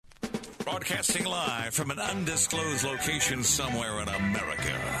Broadcasting live from an undisclosed location somewhere in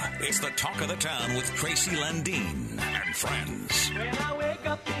America, it's the Talk of the Town with Tracy Landine and friends. When I wake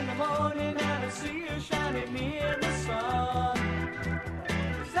up in the morning and I see you shining me in the sun,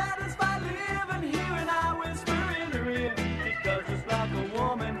 satisfied living here and I whisper in her ear, because just like a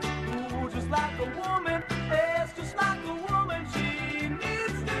woman, ooh, just like a woman, yes, just like a woman, she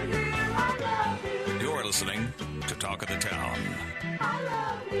needs to hear I love you. You're listening to Talk of the Town. I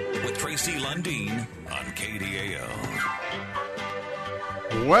love you. With Tracy Landine on KDAL.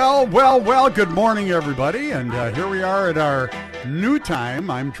 Well, good morning, everybody. And here we are at our new time.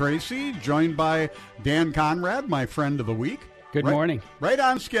 I'm Tracy, joined by Dan Conrad, my friend of the week. Good morning. Right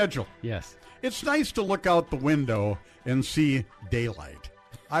on schedule. Yes. It's nice to look out the window and see daylight.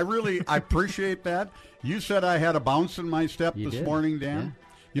 I appreciate that. You said I had a bounce in my step this morning, Dan. Yeah.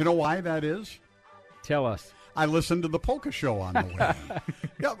 You know why that is? Tell us. I listened to the polka show on the way in.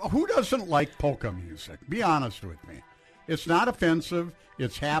 Yeah, who doesn't like polka music? Be honest with me. It's not offensive.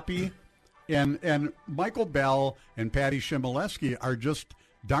 It's happy. And Michael Bell and Patty Shimoleski are just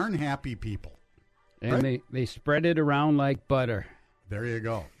darn happy people. And right? they spread it around like butter. There you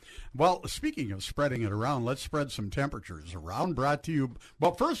go. Well, speaking of spreading it around, let's spread some temperatures around. Brought to you,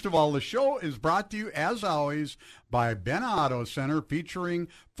 well, first of all, the show is brought to you, as always, by Ben Auto Center, featuring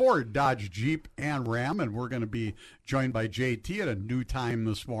Ford, Dodge, Jeep, and Ram. And we're going to be joined by JT at a new time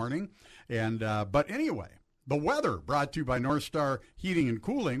this morning. And but anyway, the weather brought to you by North Star Heating and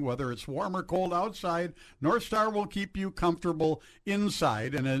Cooling. Whether it's warm or cold outside, North Star will keep you comfortable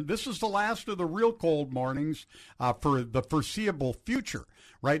inside. And this is the last of the real cold mornings for the foreseeable future.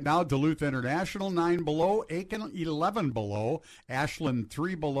 Right now, Duluth International, 9 below. Aiken, 11 below. Ashland,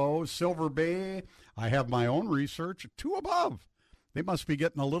 3 below. Silver Bay, I have my own research, 2 above. They must be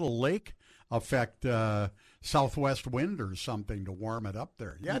getting a little lake effect, southwest wind or something to warm it up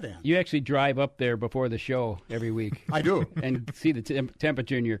there. Yeah, Dan. You actually drive up there before the show every week. I do. And see the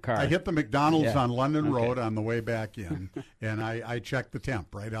temperature in your car. I hit the McDonald's on London Road on the way back in, and I check the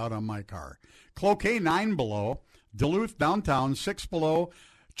temp right out on my car. Cloquet, 9 below. Duluth downtown, 6 below.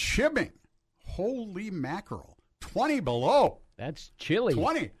 Chibbing, holy mackerel, 20 below. That's chilly.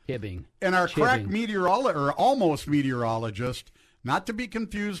 20. Hibbing. And our crack meteorologist, or almost meteorologist, not to be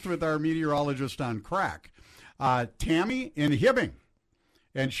confused with our meteorologist on crack, Tammy in Hibbing,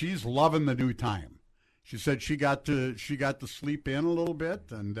 and she's loving the new time. She said she got to sleep in a little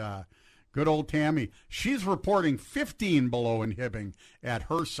bit, and good old Tammy. She's reporting 15 below in Hibbing at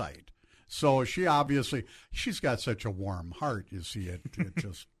her site. So she's got such a warm heart, you see, it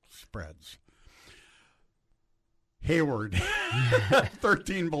just spreads. Hayward,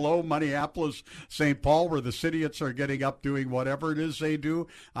 13 below. Minneapolis, St. Paul, where the Idiots are getting up doing whatever it is they do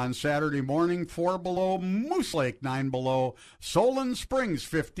on Saturday morning, 4 below. Moose Lake, 9 below. Solon Springs,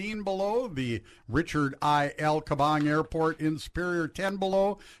 15 below. The Richard I. L. Kabong Airport in Superior, 10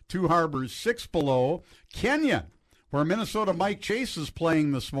 below. Two Harbors, 6 below. Kenyon, where Minnesota Mike Chase is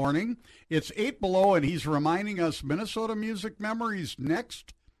playing this morning, it's 8 below, and he's reminding us Minnesota Music Memories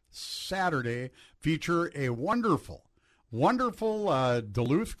next Saturday feature a wonderful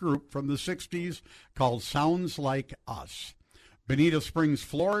Duluth group from the 60s called Sounds Like Us. Bonita Springs,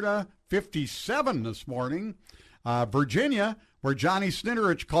 Florida, 57 this morning. Virginia, where Johnny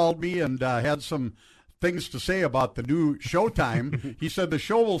Snitterich called me and had some things to say about the new showtime. He said the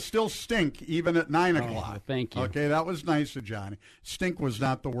show will still stink even at 9 o'clock. Thank you. Okay, that was nice of Johnny. Stink was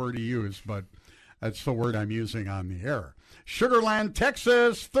not the word he used, but that's the word I'm using on the air. Sugarland,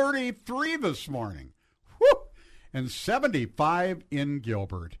 Texas, 33 this morning. Woo! And 75 in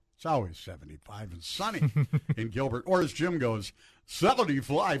Gilbert. It's always 75 and sunny in Gilbert. Or as Jim goes,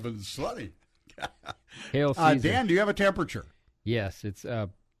 75 and sunny. Hail Caesar. Dan, do you have a temperature? Yes, it's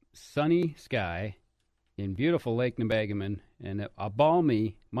a sunny sky in beautiful Lake Nebagamon, and a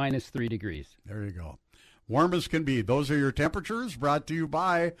balmy -3 degrees. There you go. Warm as can be. Those are your temperatures brought to you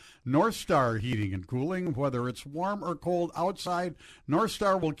by North Star Heating and Cooling. Whether it's warm or cold outside, North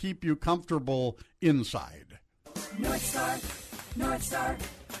Star will keep you comfortable inside. North Star, North Star,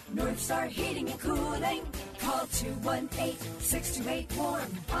 North Star Heating and Cooling. Call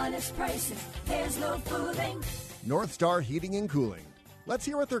 218-628-WARM. Honest prices, there's no fooling. North Star Heating and Cooling. Let's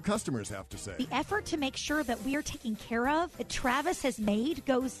hear what their customers have to say. The effort to make sure that we are taken care of that Travis has made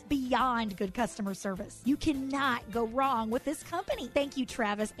goes beyond good customer service. You cannot go wrong with this company. Thank you,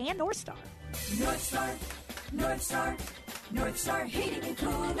 Travis and North Star. North Star, North Star, North Star Heating and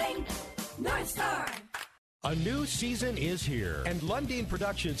Cooling. North Star. A new season is here, and Lundeen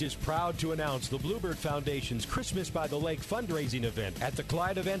Productions is proud to announce the Bluebird Foundation's Christmas by the Lake fundraising event at the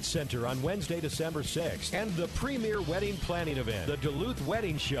Clyde Event Center on Wednesday, December 6th, and the premier wedding planning event, the Duluth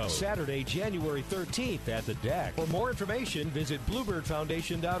Wedding Show, Saturday, January 13th at the Deck. For more information, visit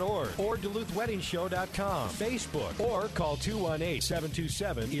bluebirdfoundation.org or duluthweddingshow.com, Facebook, or call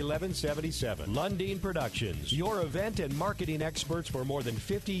 218-727-1177. Lundeen Productions, your event and marketing experts for more than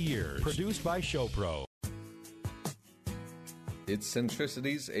 50 years. Produced by ShowPro. It's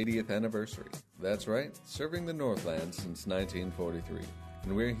Centricity's 80th anniversary. That's right, serving the Northland since 1943.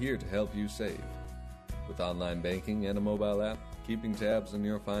 And we're here to help you save. With online banking and a mobile app, keeping tabs on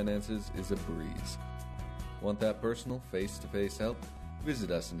your finances is a breeze. Want that personal, face-to-face help?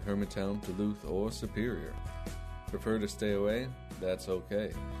 Visit us in Hermantown, Duluth, or Superior. Prefer to stay away? That's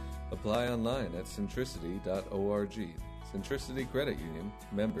okay. Apply online at centricity.org. Centricity Credit Union,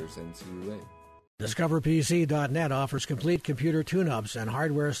 members NCUA. DiscoverPC.net offers complete computer tune-ups and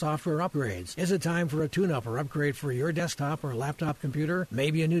hardware-software upgrades. Is it time for a tune-up or upgrade for your desktop or laptop computer?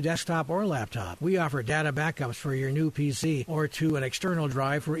 Maybe a new desktop or laptop. We offer data backups for your new PC or to an external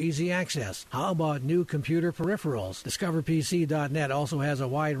drive for easy access. How about new computer peripherals? DiscoverPC.net also has a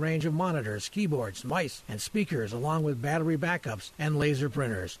wide range of monitors, keyboards, mice, and speakers, along with battery backups and laser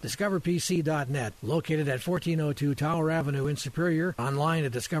printers. DiscoverPC.net, located at 1402 Tower Avenue in Superior, online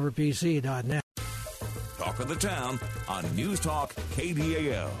at DiscoverPC.net. Talk of the Town on News Talk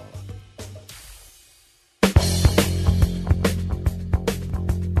KDAL.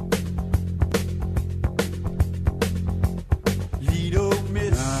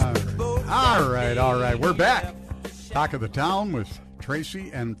 All right. We're back. Talk of the Town with Tracy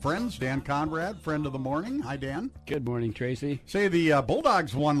and friends. Dan Conrad, friend of the morning. Hi, Dan. Good morning, Tracy. Say the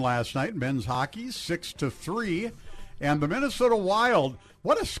Bulldogs won last night in men's hockey, 6-3. And the Minnesota Wild,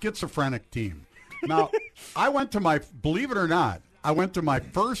 what a schizophrenic team. Now, believe it or not, I went to my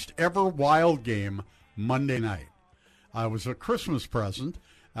first ever Wild game Monday night. It was a Christmas present.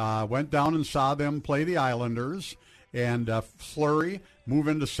 Went down and saw them play the Islanders, and Fleury move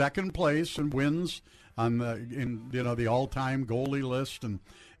into second place and wins on the all-time goalie list. And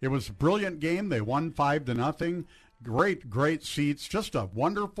it was a brilliant game. They won 5-0. Great seats. Just a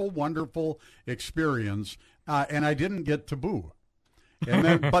wonderful, wonderful experience. And I didn't get to boo. And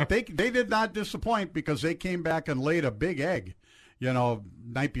then, but they did not disappoint because they came back and laid a big egg,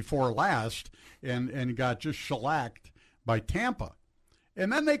 night before last, and got just shellacked by Tampa.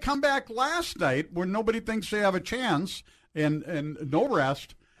 And then they come back last night when nobody thinks they have a chance and no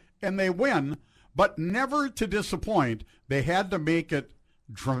rest, and they win, but never to disappoint. They had to make it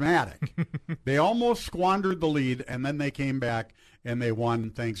dramatic. They almost squandered the lead, and then they came back and they won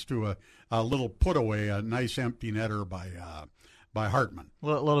thanks to a little put-away, a nice empty netter by Hartman. A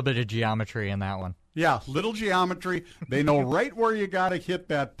little bit of geometry in that one. Yeah, little geometry. They know right where you got to hit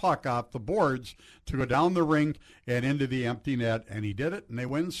that puck off the boards to go down the rink and into the empty net, and he did it, and they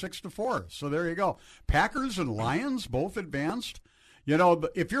win 6-4. So there you go. Packers and Lions both advanced.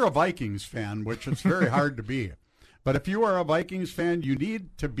 If you're a Vikings fan, which it's very hard to be, but if you are a Vikings fan, you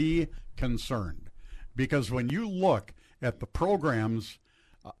need to be concerned because when you look at the programs,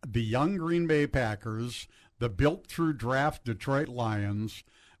 the young Green Bay Packers, the built-through draft Detroit Lions,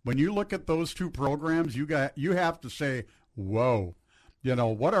 when you look at those two programs, you have to say, whoa,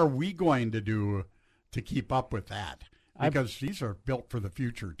 what are we going to do to keep up with that? Because these are built for the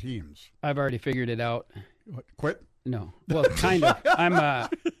future teams. I've already figured it out. What, quit? No. Well, kind of.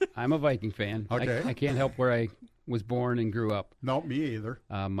 I'm a Viking fan. Okay. I can't help where I was born and grew up. No, me either.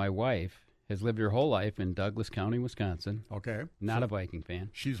 My wife has lived her whole life in Douglas County, Wisconsin. Okay. Not a Viking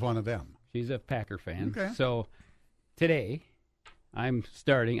fan. She's one of them. She's a Packer fan. Okay. So today I'm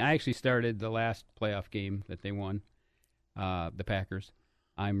starting. I actually started the last playoff game that they won, the Packers.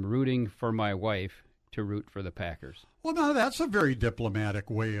 I'm rooting for my wife to root for the Packers. Well, now that's a very diplomatic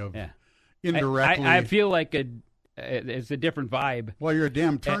way of indirectly. I feel like it's a different vibe. Well, you're a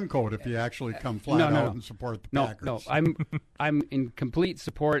damn turncoat if you actually come flat out and support the Packers. No, I'm in complete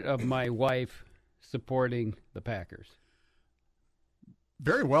support of my wife supporting the Packers.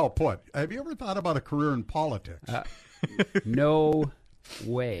 Very well put. Have you ever thought about a career in politics? No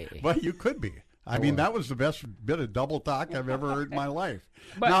way. Well, you could be. I mean, that was the best bit of double talk I've ever heard in my life.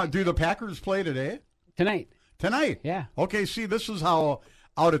 Now, do the Packers play today? Tonight. Yeah. Okay, see, this is how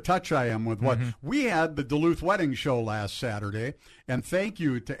out of touch I am with what. We had the Duluth Wedding Show last Saturday, and thank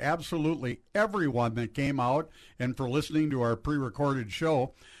you to absolutely everyone that came out and for listening to our pre-recorded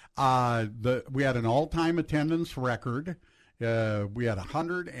show. We had an all-time attendance record. We had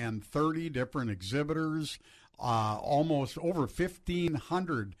 130 different exhibitors, almost over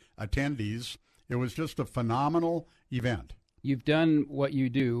 1,500 attendees. It was just a phenomenal event. You've done what you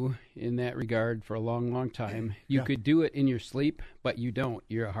do in that regard for a long, long time. You could do it in your sleep, but you don't.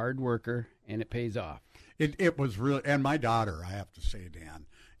 You're a hard worker, and it pays off. It was really, and my daughter, I have to say, Dan,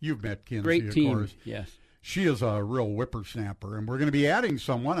 you've met Kinsey, Great team, of course. yes. She is a real whippersnapper, and we're going to be adding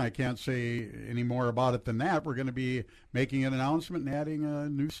someone. I can't say any more about it than that. We're going to be making an announcement and adding a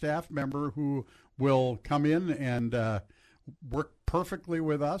new staff member who will come in and work perfectly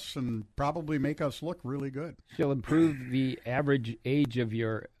with us and probably make us look really good. She'll improve the average age of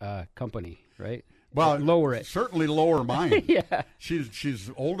your company, right? Well, lower it. Certainly lower mine. Yeah.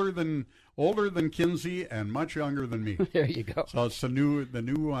 She's older than Kinsey and much younger than me. There you go. So it's the new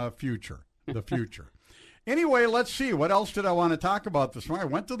future. The future. Anyway, let's see. What else did I want to talk about this morning?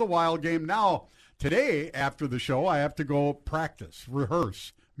 I went to the Wild game. Now, today, after the show, I have to go practice,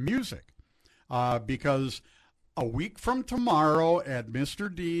 rehearse music, because a week from tomorrow at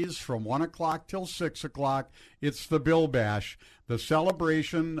Mr. D's from 1 o'clock till 6 o'clock, it's the Bill Bash, the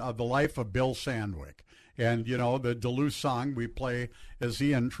celebration of the life of Bill Sandwick. And, you know, the Duluth song we play as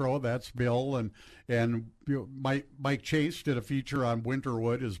the intro, that's Bill. And you know, Mike Chase did a feature on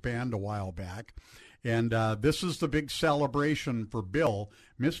Winterwood, his band, a while back. And this is the big celebration for Bill.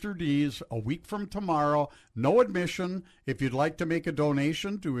 Mr. D's, a week from tomorrow, no admission. If you'd like to make a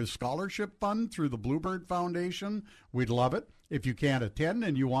donation to his scholarship fund through the Bluebird Foundation, we'd love it. If you can't attend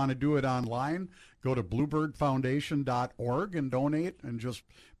and you want to do it online, go to bluebirdfoundation.org and donate, and just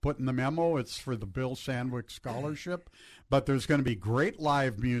put in the memo it's for the Bill Sandwick Scholarship. But there's going to be great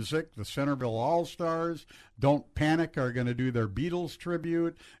live music. The Centerville All-Stars, Don't Panic, are going to do their Beatles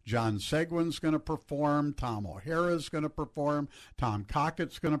tribute. John Seguin's going to perform. Tom O'Hara's going to perform. Tom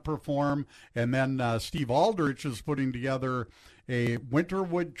Cockett's going to perform. And then Steve Aldrich is putting together a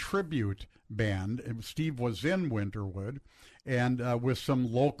Winterwood tribute band. And Steve was in Winterwood. And with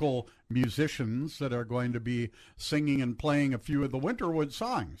some local musicians that are going to be singing and playing a few of the Winterwood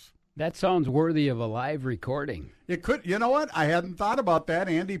songs. That sounds worthy of a live recording. It could. You know what? I hadn't thought about that.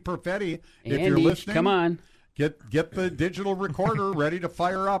 Andy Perfetti, if Andy, you're listening, come on. Get the digital recorder ready to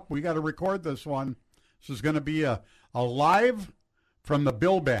fire up. We got to record this one. This is going to be a live from the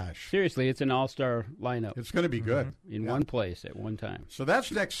Bill Bash. Seriously, it's an all-star lineup. It's going to be good. In one place at one time. So that's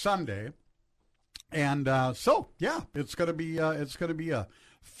next Sunday. And it's going to be a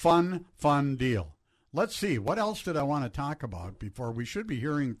fun deal. Let's see. What else did I want to talk about before? We should be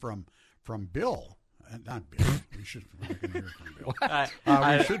hearing from Bill. Not Bill. We should hear from Bill.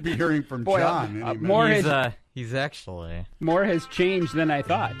 We should be hearing from John. He's actually. More has changed than I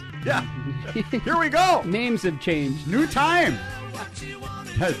thought. Yeah. Here we go. Names have changed. New time.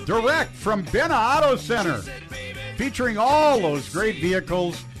 Direct from Benna Auto Center. Featuring all those great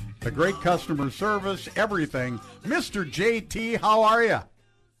vehicles, the great customer service, everything. Mr. JT, how are you?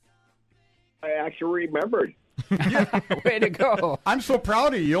 I actually remembered. Way to go. I'm so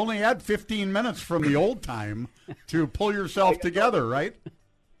proud of you. You only had 15 minutes from the old time to pull yourself together, right?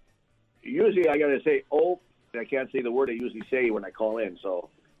 Usually I got to say, I can't say the word I usually say when I call in. So.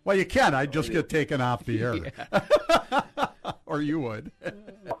 Well, you can. I'd just get taken off the air. Yeah. Or you would.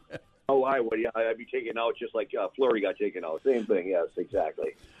 Oh, I would. Yeah, I'd be taken out just like Flurry got taken out. Same thing. Yes,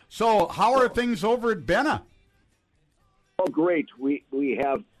 exactly. So how are things over at Benna? Oh, great. We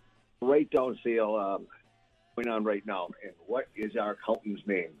have write-down sale going on right now. And what is our accountant's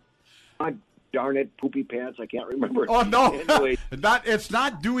name? God darn it, Poopy Pants. I can't remember. Oh, no. Anyway. It's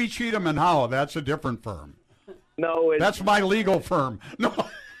not Dewey, Cheatham, and Howe. That's a different firm. No. That's my legal firm. No.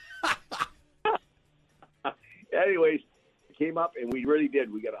 Anyways, it came up, and we really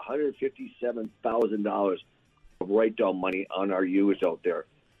did. We got $157,000 of write-down money on our used out there.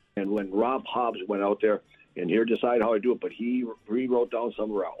 And when Rob Hobbs went out there, and here decide how to do it, but he wrote down some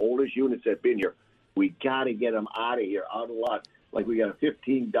of our oldest units that have been here. We got to get them out of here, out of the lot. Like we got a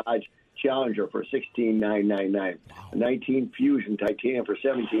 15 Dodge Challenger for $16,999, a 19 Fusion Titanium for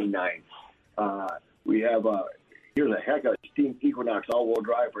 $17,999. We have here's a heck of a Steam Equinox all-wheel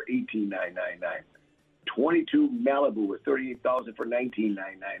drive for $18,999. 22 Malibu with $38,000 for $19,999.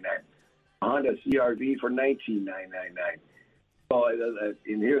 Honda CRV for $19,999. So,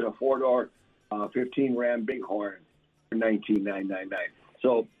 and here's a four-door 15 Ram Bighorn for $19,999.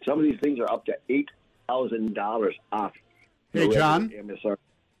 So some of these things are up to $8,000 off. Hey, John. MSR.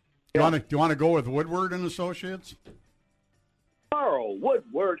 Do you want to go with Woodward and Associates? Carl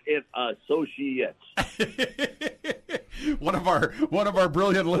Woodward and Associates. One of our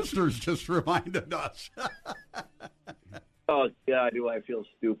brilliant listeners just reminded us. Oh God, do I feel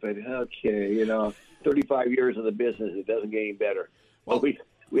stupid? Okay, 35 years in the business, it doesn't get any better. Well, we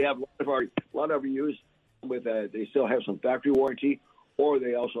have a lot of our used with they still have some factory warranty, or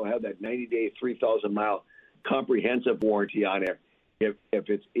they also have that 90-day, 3,000-mile comprehensive warranty on there if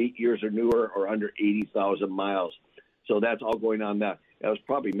it's 8 years or newer or under 80,000 miles. So that's all going on that. That was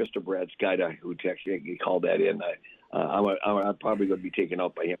probably Mr. Brad Skyda who texted. He called that in. I'm probably going to be taken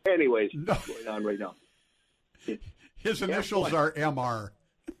out by him. Anyways, what's going on right now? His initials are MR.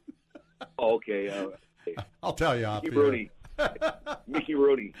 Okay. I'll tell you off Mickey the air. Rooney. Mickey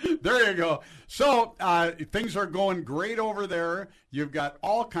Rooney. There you go. So things are going great over there. You've got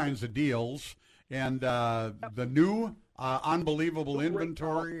all kinds of deals and the new unbelievable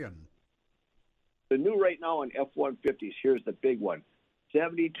inventory. And the new right now on F-150s, here's the big one.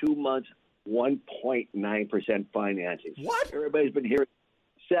 72 months, 1.9% financing. What? Everybody's been hearing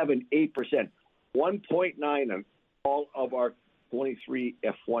 7, 8%. 1.9 on all of our 23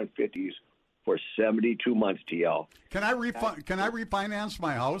 F-150s for 72 months, TL. Can I refinance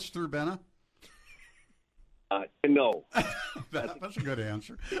my house through Benna? No. That's a good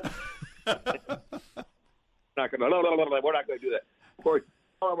answer. We're not going to do that. Of course,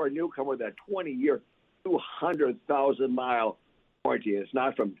 all of our newcomers, that 20-year, 200,000-mile warranty. It's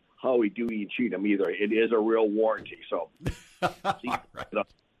not from Howie, Dewey, and Cheatham either. It is a real warranty. So,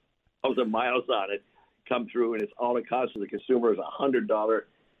 1,000 miles on it come through, and it's all it costs to the consumer is $100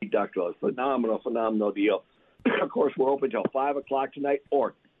 deductible. Phenomenal deal. Of course, we're open till 5 o'clock tonight,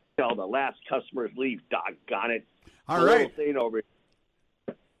 or till the last customers leave. Doggone it! All right. Little saying over here.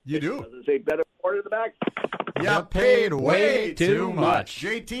 You do. Does it say better order in the back? You paid way too much.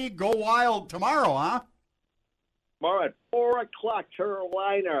 JT, go wild tomorrow, huh? Tomorrow at 4 o'clock,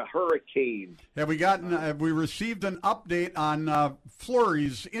 Carolina Hurricanes. Have we received an update on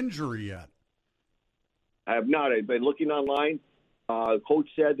Fleury's injury yet? I have not. I've been looking online. Coach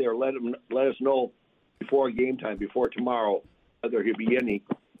said they'll let us know before game time, before tomorrow, whether he'll be in. He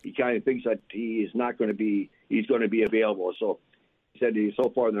kind of thinks that he is not going to be. He's going to be available. So he said so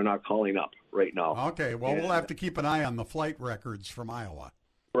far they're not calling up right now. Okay. Well, we'll have to keep an eye on the flight records from Iowa.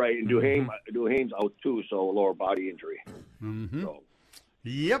 Right, and Duhaime's out too, so lower body injury. Mm-hmm. So.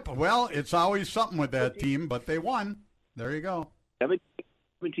 Yep. Well, it's always something with that team, but they won. There you go.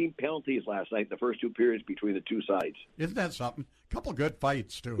 17 penalties last night in the first two periods between the two sides. Isn't that something? A couple good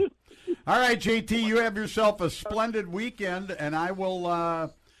fights, too. All right, JT, you have yourself a splendid weekend, and I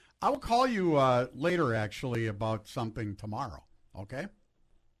will call you later, actually, about something tomorrow, okay?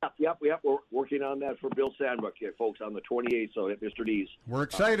 Yep. We're working on that for Bill Sandbrook here, folks, on the 28th, so at Mr. D's. We're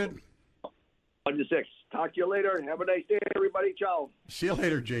excited. 1 to 6. Talk to you later. Have a nice day, everybody. Ciao. See you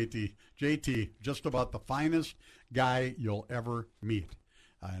later, JT. JT, just about the finest guy you'll ever meet.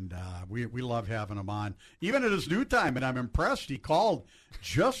 And we love having him on, even at his new time. And I'm impressed. He called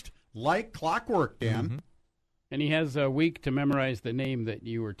just like clockwork, Dan. Mm-hmm. And he has a week to memorize the name that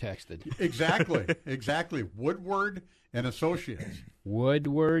you were texted. Exactly. Woodward and Associates.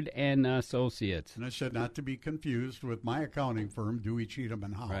 Woodward and Associates. And I said not to be confused with my accounting firm, Dewey, Cheatham,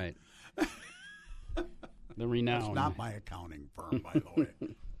 and Howe. Right. The renowned. That's not my accounting firm, by the way.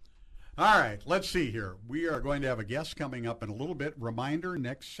 All right, let's see here. We are going to have a guest coming up in a little bit. Reminder,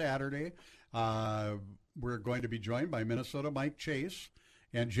 next Saturday, we're going to be joined by Minnesota Mike Chase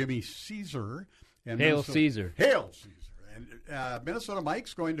and Jimmy Caesar. And Hail Caesar. Hail Caesar. And Minnesota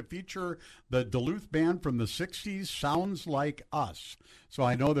Mike's going to feature the Duluth band from the 60s, Sounds Like Us. So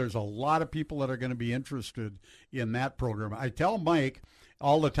I know there's a lot of people that are going to be interested in that program. I tell Mike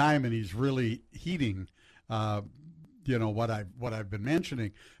all the time, and he's really heeding what I've been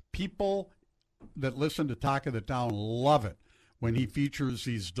mentioning. People that listen to Talk of the Town love it when he features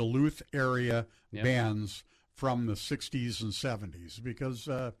these Duluth area bands from the 60s and 70s because,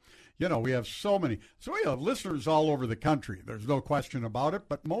 we have so many. So we have listeners all over the country. There's no question about it,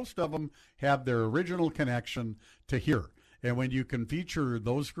 but most of them have their original connection to here. And when you can feature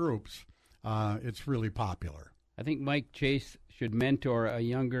those groups, it's really popular. I think Mike Chase should mentor a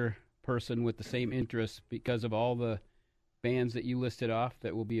younger person with the same interests because of all the bands that you listed off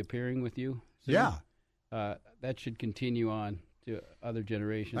that will be appearing with you soon. Yeah. That should continue on to other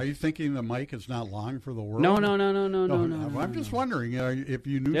generations. Are you thinking the mic is not long for the world? No. I'm just wondering if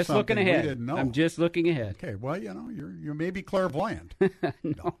you knew just something looking ahead. we didn't know. I'm just looking ahead. Okay, well, you may be clairvoyant.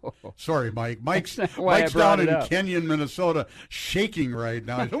 No. Sorry, Mike. Mike's down in Kenyon, Minnesota, shaking right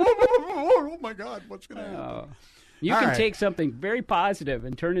now. Oh, my God, what's going to happen? You can take something very positive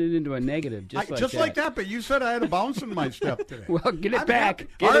and turn it into a negative, just like that. But you said I had a bounce in my step today. Well, get it back.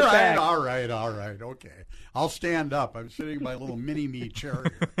 All right. Okay. I'll stand up. I'm sitting in my little mini-me chair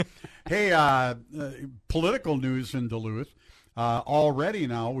here. Hey, political news in Duluth. Already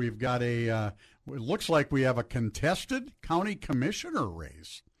now we've got it looks like we have a contested county commissioner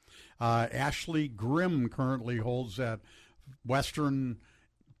race. Ashley Grimm currently holds that western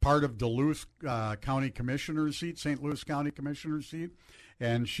part of Duluth County Commissioner's seat, St. Louis County Commissioner's seat,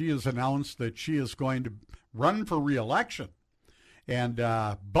 and she has announced that she is going to run for re-election. And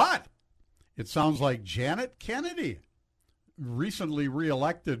but it sounds like Janet Kennedy, recently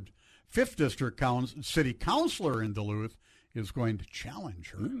re-elected 5th District City Councilor in Duluth, is going to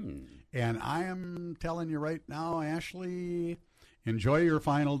challenge her. And I am telling you right now, Ashley, enjoy your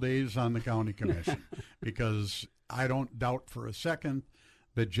final days on the county commission, because I don't doubt for a second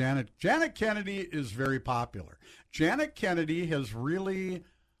that Janet Kennedy is very popular. Janet Kennedy has really,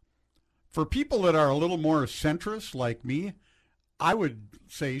 for people that are a little more centrist like me, I would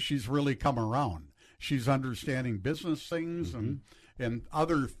say she's really come around. She's understanding business things and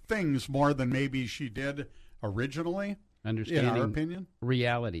other things more than maybe she did originally, Understanding in our opinion.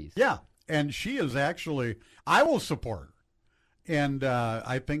 realities. Yeah, and she is actually, I will support her. And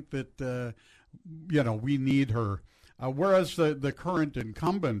I think that, we need her. Whereas the current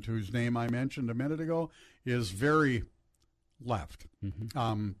incumbent, whose name I mentioned a minute ago, is very left.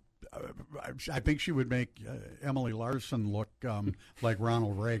 I think she would make Emily Larson look like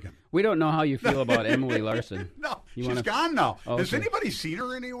Ronald Reagan. We don't know how you feel about Emily Larson. No, You she's wanna- gone now. Oh, Has okay. anybody seen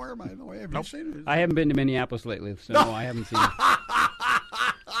her anywhere, by the way? Have you seen her? I haven't been to Minneapolis lately, so no, I haven't seen it.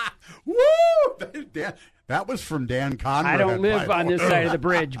 Woo! That was from Dan Conrad. I don't live by on the this way. side of the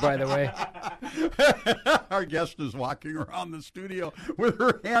bridge, by the way. Our guest is walking around the studio with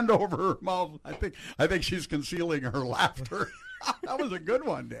her hand over her mouth. I think she's concealing her laughter. That was a good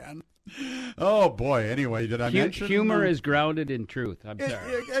one, Dan. Oh boy. Anyway, did I mention humor is grounded in truth? I'm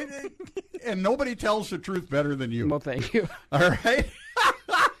sorry. and nobody tells the truth better than you. Well, thank you. All right.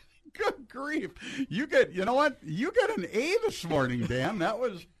 Good grief. You know what? You got an A this morning, Dan. That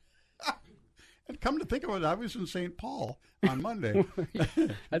was. And come to think of it, I was in St. Paul on Monday.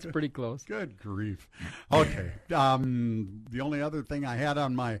 That's pretty close. Good grief. Okay. The only other thing I had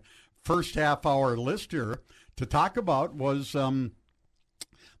on my first half-hour list here to talk about was the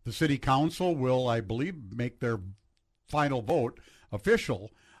city council will, I believe, make their final vote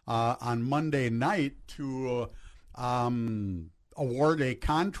official on Monday night to award a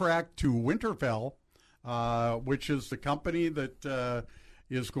contract to Winterfell, which is the company that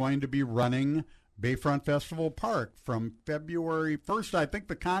is going to be running Bayfront Festival Park from February 1st. I think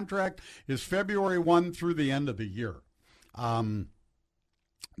the contract is February 1 through the end of the year.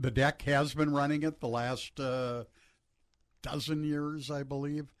 The deck has been running it the last dozen years, I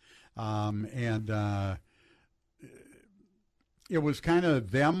believe. And it was kind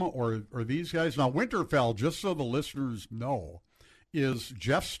of them or these guys. Now, Winterfell, just so the listeners know, is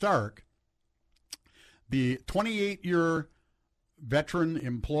Jeff Stark, the 28-year veteran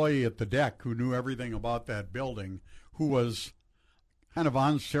employee at the deck who knew everything about that building, who was kind of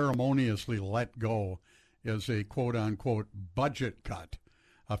unceremoniously let go as a quote-unquote budget cut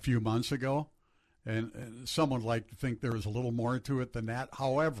a few months ago. And some would like to think there was a little more to it than that.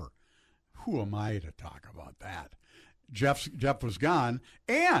 However, who am I to talk about that? Jeff was gone,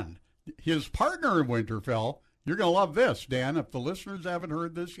 and his partner in Winterfell, you're going to love this, Dan, if the listeners haven't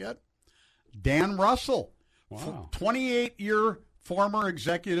heard this yet, Dan Russell, Wow. 28-year former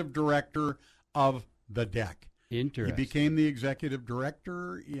executive director of the deck. Interesting. He became the executive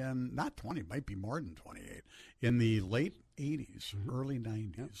director in, not 20, might be more than 28, in the late 80s, early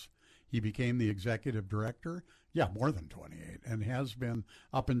 90s. He became the executive director, more than 28, and has been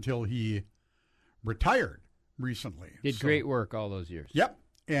up until he retired recently. Did great work all those years. Yep,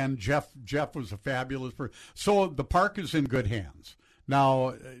 and Jeff was a fabulous person. So the park is in good hands.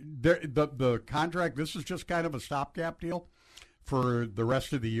 Now, the contract, this is just kind of a stopgap deal for the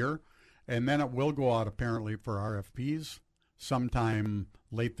rest of the year, and then it will go out apparently for RFPs sometime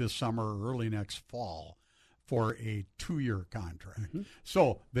late this summer or early next fall for a 2-year contract.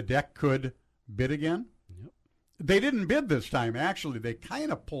 So the deck could bid again. Yep. They didn't bid this time, actually. They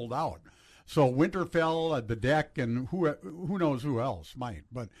kind of pulled out. So Winterfell, the deck, and who knows who else might.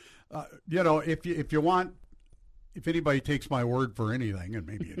 But, if you want, if anybody takes my word for anything, and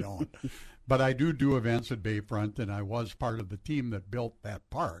maybe you don't, but I do events at Bayfront, and I was part of the team that built that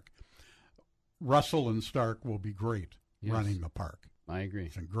park. Russell and Stark will be great running the park. I agree.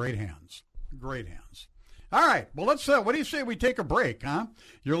 It's in great hands. Great hands. All right. Well, let's. What do you say we take a break, huh?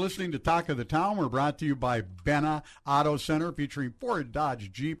 You're listening to Talk of the Town. We're brought to you by Benna Auto Center, featuring Ford,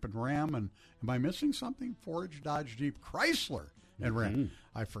 Dodge, Jeep, and Ram. And am I missing something? Ford, Dodge, Jeep, Chrysler, and Ram.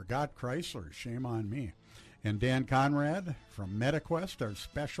 I forgot Chrysler. Shame on me. And Dan Conrad from MetaQuest, our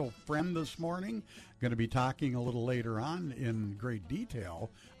special friend this morning, going to be talking a little later on in great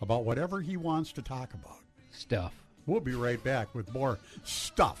detail about whatever he wants to talk about. Stuff. We'll be right back with more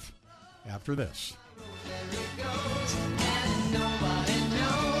stuff after this.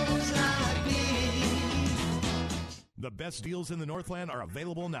 The best deals in the Northland are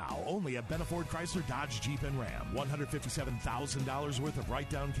available now only at Benaford Chrysler Dodge Jeep and Ram. $157,000 worth of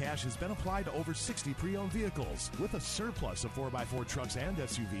write-down cash has been applied to over 60 pre-owned vehicles. With a surplus of 4x4 trucks and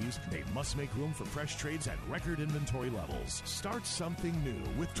SUVs, they must make room for fresh trades at record inventory levels. Start something new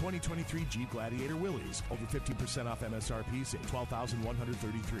with 2023 Jeep Gladiator Willys. Over 15% off MSRP, save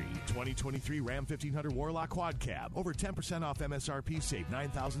 $12,133. 2023 Ram 1500 Warlock Quad Cab. Over 10% off MSRP, save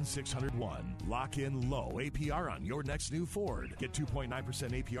 $9,601. Lock in low APR on your next new Ford. Get 2.9%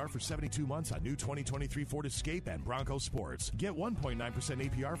 APR for 72 months on new 2023 Ford Escape and Bronco Sports. Get 1.9%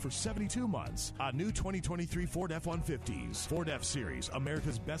 APR for 72 months on new 2023 Ford F-150s. Ford F-Series,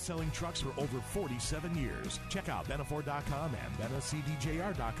 America's best-selling trucks for over 47 years. Check out Benaford.com and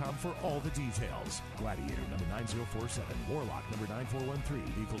BenaCDJR.com for all the details. Gladiator number 9047, Warlock number 9413.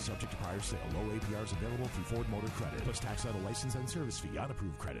 Vehicles subject to prior sale. Low APRs available through Ford Motor Credit. Plus tax title license and service fee on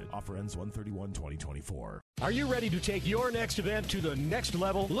approved credit. Offer ends 1/31/2024. Are you ready to take your next event to the next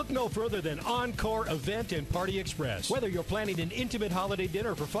level? Look no further than Encore Event and Party Express. Whether you're planning an intimate holiday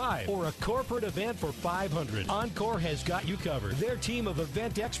dinner for 5 or a corporate event for 500, Encore has got you covered. Their team of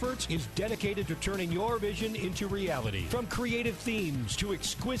event experts is dedicated to turning your vision into reality. From creative themes to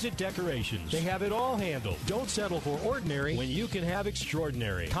exquisite decorations, they have it all handled. Don't settle for ordinary when you can have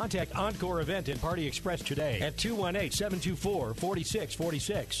extraordinary. Contact Encore Event and Party Express today at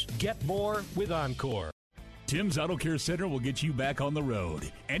 218-724-4646. Get more with Encore. Tim's Auto Care Center will get you back on the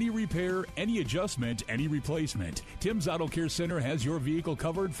road. Any repair, any adjustment, any replacement. Tim's Auto Care Center has your vehicle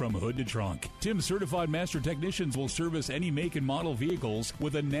covered from hood to trunk. Tim's certified master technicians will service any make and model vehicles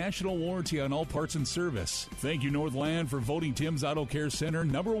with a national warranty on all parts and service. Thank you, Northland, for voting Tim's Auto Care Center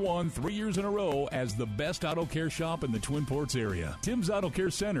 #1 3 years in a row as the best auto care shop in the Twin Ports area. Tim's Auto Care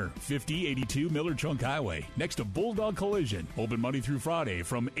Center, 5082 Miller Trunk Highway, next to Bulldog Collision. Open Monday through Friday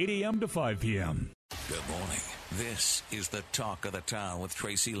from 8 a.m. to 5 p.m. Good morning. This is the Talk of the Town with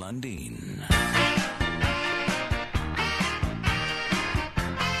Tracy Lundeen.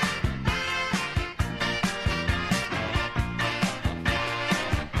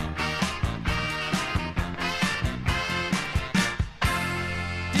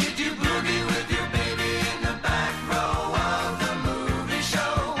 Did you boogie with your baby in the back row of the movie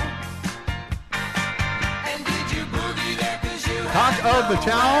show? And did you boogie there 'cause you Talk of the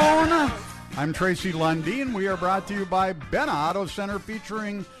Town. I'm Tracy Lundeen. We are brought to you by Ben Auto Center,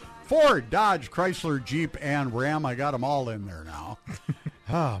 featuring Ford, Dodge, Chrysler, Jeep, and Ram. I got them all in there now.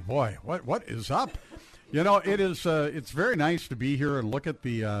 Oh, boy, what is up? You know, it's very nice to be here and look at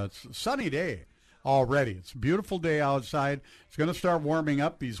the sunny day already. It's a beautiful day outside. It's going to start warming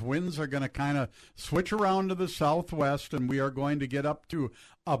up. These winds are going to kind of switch around to the southwest, and we are going to get up to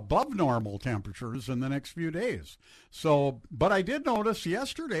above normal temperatures in the next few days. So, but I did notice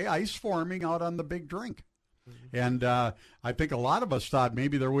yesterday ice forming out on the Big Drink. And I think a lot of us thought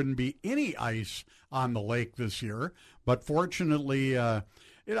maybe there wouldn't be any ice on the lake this year. But fortunately, I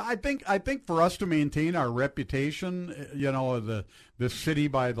think for us to maintain our reputation, you know, the city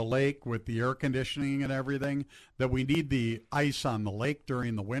by the lake with the air conditioning and everything, that we need the ice on the lake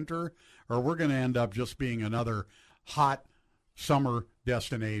during the winter, or we're going to end up just being another hot summer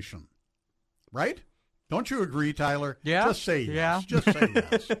destination. Right? Don't you agree, Tyler? Yeah. Just say yes. Yeah. Just say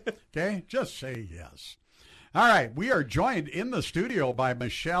yes. Okay? Just say yes. All right, we are joined in the studio by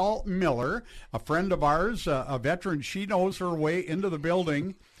Michelle Miller, a friend of ours, a veteran. She knows her way into the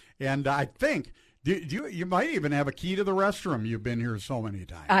building, and I think you might even have a key to the restroom. You've been here so many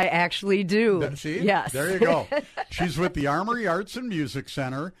times. I actually do. See? Yes. There you go. She's with the Armory Arts and Music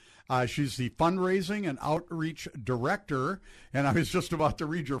Center. She's the fundraising and outreach director, and I was just about to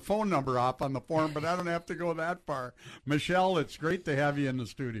read your phone number off on the form, but I don't have to go that far. Michelle, it's great to have you in the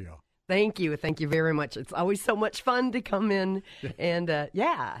studio. Thank you. Thank you very much. It's always so much fun to come in. And,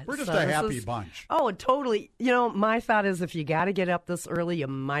 We're just a happy bunch. Oh, totally. You know, my thought is if you got to get up this early, you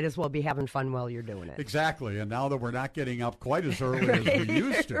might as well be having fun while you're doing it. Exactly. And now that we're not getting up quite as early as we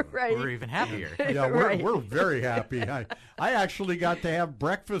used to. Right. We're even happier. Yeah, we're very happy. I actually got to have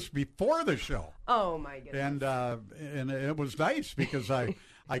breakfast before the show. Oh, my goodness. And it was nice because I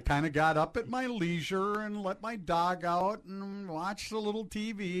kind of got up at my leisure and let my dog out and watched a little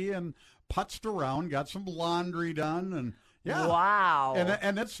TV and putzed around, got some laundry done, and yeah. Wow.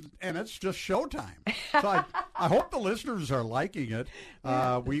 And it's just showtime. So I hope the listeners are liking it.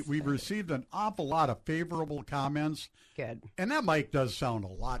 We've received an awful lot of favorable comments. Good. And that mic does sound a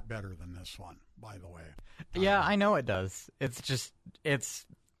lot better than this one, by the way. Yeah, I know it does.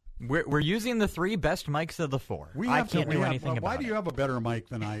 We're using the 3 best mics of the 4. I can't do anything about it. Why do you have a better mic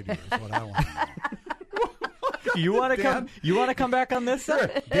than I do is what I want to know. You want to Dan? come? You want to come back on this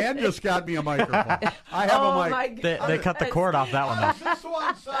set? Dan just got me a microphone. I have a mic. my They cut the cord off that one. How Though. does this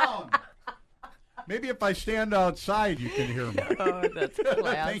one sound? Maybe if I stand outside, you can hear me. Oh, that's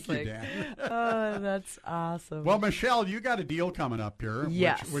classic. Thank you, Dan. Oh, that's awesome. Well, Michelle, you got a deal coming up here,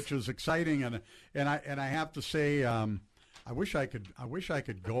 Yes. which is exciting, and I have to say, I wish I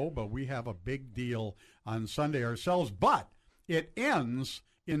could go, but we have a big deal on Sunday ourselves. But it ends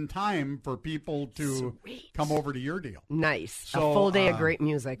in time for people to come over to your deal. Nice. So, a full day of great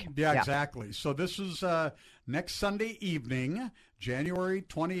music. Yeah, exactly. So this is next Sunday evening, January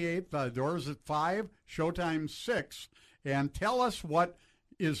 28th. Doors at 5, showtime 6. And tell us what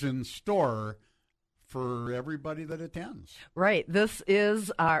is in store for everybody that attends. Right. This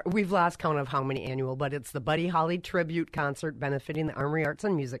is we've lost count of how many annual, but it's the Buddy Holly Tribute Concert benefiting the Armory Arts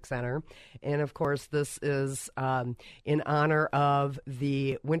and Music Center. And, of course, this is in honor of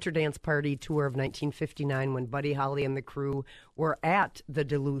the Winter Dance Party tour of 1959 when Buddy Holly and the crew were at the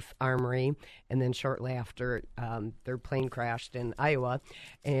Duluth Armory. And then shortly after, their plane crashed in Iowa.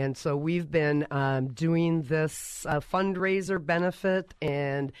 And so we've been doing this fundraiser benefit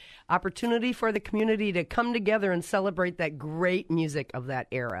and opportunity for the community to come together and celebrate that great music of that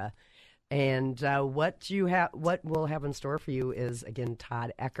era. And what we'll have in store for you is, again,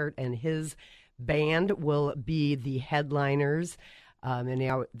 Todd Eckert and his band will be the headliners.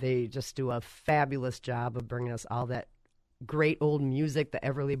 And they just do a fabulous job of bringing us all that great old music, the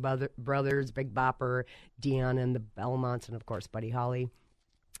Everly Brothers, Big Bopper, Dion and the Belmonts, and, of course, Buddy Holly.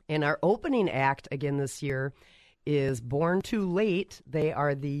 And our opening act, again, this year is Born Too Late. They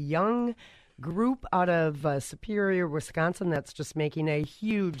are the young group out of Superior, Wisconsin that's just making a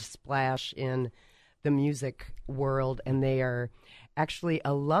huge splash in the music world, and they are actually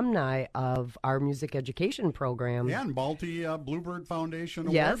alumni of our music education program. Yeah, and Balti Bluebird Foundation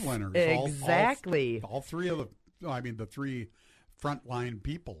Yes, award winners. exactly. All three of the three frontline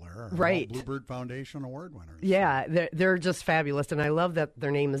people there are right. all Bluebird Foundation award winners. Yeah, they're just fabulous, and I love that their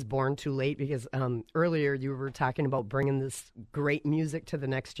name is Born Too Late because earlier you were talking about bringing this great music to the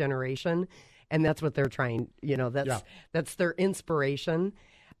next generation, and that's what they're trying. That's their inspiration.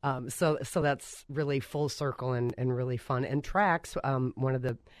 So that's really full circle and really fun. And Trax, one of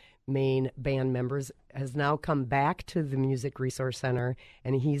the main band members, has now come back to the Music Resource Center,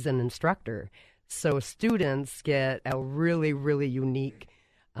 and he's an instructor. So students get a really, really unique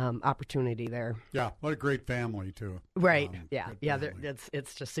opportunity there. Yeah, what a great family, too. Right, yeah.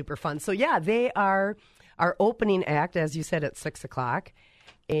 It's just super fun. So, yeah, they are our opening act, as you said, at 6 o'clock.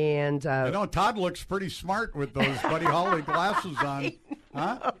 And I know Todd looks pretty smart with those Buddy Holly glasses on.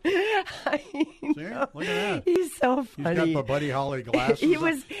 Huh? See? Look at that. He's so funny. He's got the Buddy Holly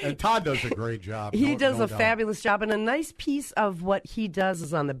glasses. And Todd does a great job. He does no a doubt. fabulous job. And a nice piece of what he does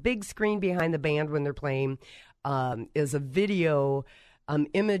is on the big screen behind the band when they're playing is a video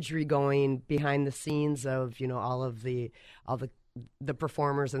imagery going behind the scenes of, all the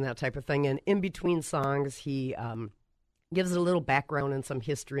performers and that type of thing. And in between songs, he gives a little background and some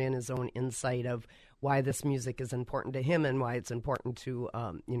history and his own insight of why this music is important to him and why it's important to,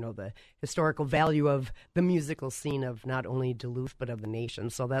 the historical value of the musical scene of not only Duluth but of the nation.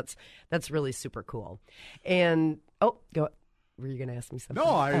 So that's really super cool. And go. Were you going to ask me something? No,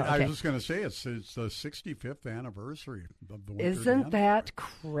 I okay. was just going to say it's the 65th anniversary of the Winter Isn't Dance. that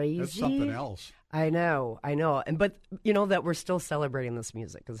crazy? That's something else. I know. But that we're still celebrating this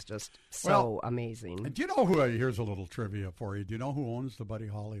music is just so amazing. Do you know who? Here's a little trivia for you. Do you know who owns the Buddy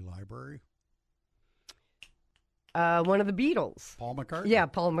Holly Library? One of the Beatles. Paul McCartney. Yeah,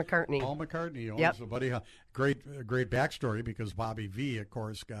 Paul McCartney. Paul McCartney owns the Buddy Holly. Great backstory because Bobby V, of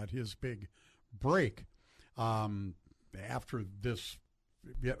course, got his big break after this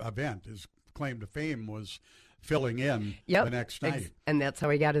event. His claim to fame was filling in the next night. And that's how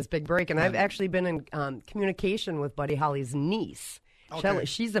he got his big break. And I've actually been in communication with Buddy Holly's niece. Okay.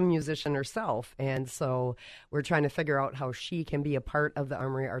 She's a musician herself, and so we're trying to figure out how she can be a part of the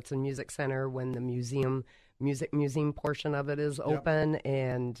Armory Arts and Music Center when the music museum portion of it is open.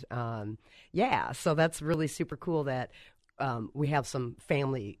 And so that's really super cool that we have some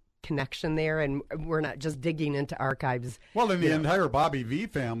family connection there, and we're not just digging into archives. Well, and the entire Bobby V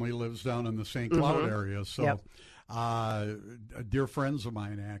family lives down in the St. Cloud area, so dear friends of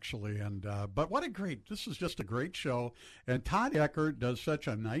mine, actually. And but this is just a great show, and Todd Eckert does such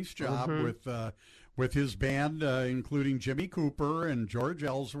a nice job with his band, including Jimmy Cooper and George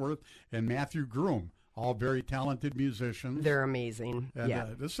Ellsworth and Matthew Groom, all very talented musicians. They're amazing.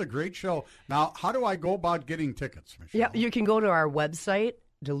 And this is a great show. Now, how do I go about getting tickets, Michelle? Yeah, you can go to our website,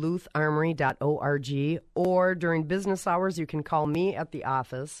 DuluthArmory.org, or during business hours, you can call me at the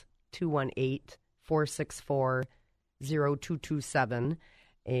office, 218 464-0227,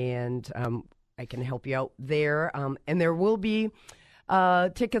 and I can help you out there. And there will be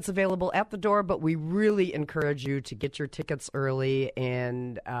tickets available at the door, but we really encourage you to get your tickets early.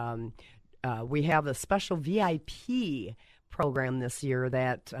 And we have a special VIP program this year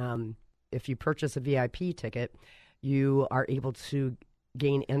that if you purchase a VIP ticket, you are able to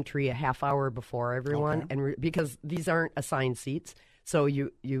gain entry a half hour before everyone, and because these aren't assigned seats, so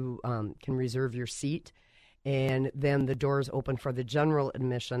you can reserve your seat, and then the doors open for the general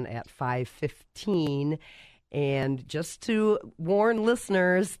admission at 5:15. And just to warn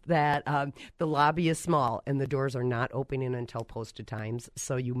listeners that the lobby is small and the doors are not opening until posted times,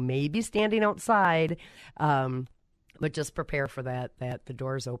 so you may be standing outside, but just prepare for that the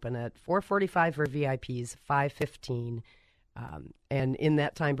doors open at 4:45 for VIPs, 5:15. And in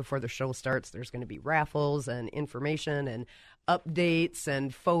that time before the show starts, there's going to be raffles and information and updates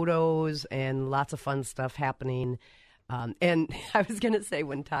and photos and lots of fun stuff happening. And I was going to say,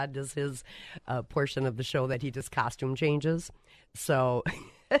 when Todd does his portion of the show, that he does costume changes. So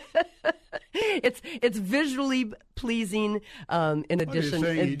it's visually pleasing. In addition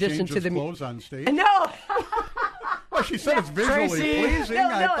to the clothes on stage. No. Well, she said it's visually pleasing.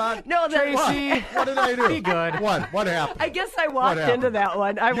 I thought, Tracy, what did I do? Be good. What happened? I guess I walked into that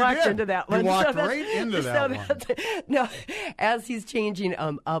one. I walked into that one. You walked right into that one. No, as he's changing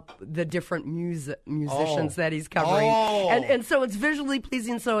up the different musicians that he's covering. And so it's visually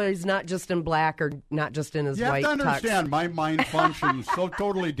pleasing, so he's not just in black or not just in his white tux. You have to understand, my mind functions so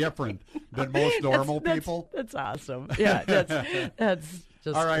totally different than most normal people. That's awesome. Yeah, that's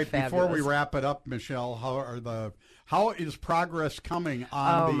just all right, fabulous. before we wrap it up, Michelle, how is progress coming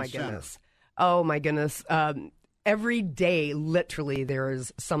on the center? Oh, my goodness. Every day, literally, there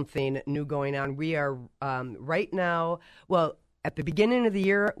is something new going on. We are right now, well, at the beginning of the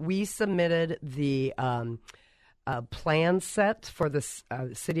year, we submitted the plan set for the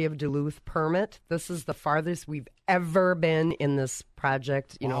City of Duluth permit. This is the farthest we've ever been in this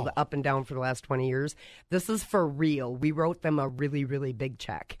project, the up and down for the last 20 years. This is for real. We wrote them a really, really big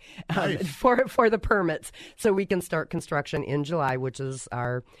check for the permits so we can start construction in July, which is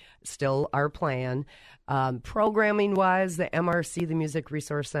still our plan. Programming-wise, the MRC, the Music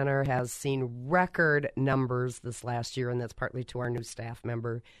Resource Center, has seen record numbers this last year, and that's partly to our new staff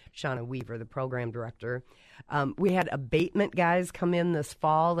member, Shauna Weaver, the program director. We had abatement guys come in this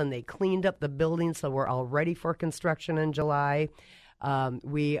fall, and they cleaned up the building, so we're all ready for construction in July.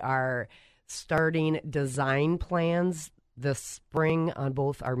 We are starting design plans this spring on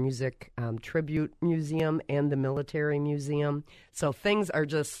both our Music Tribute Museum and the Military Museum. So things are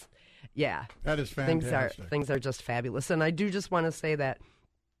just... Yeah. That is fantastic. Things are just fabulous. And I do just want to say that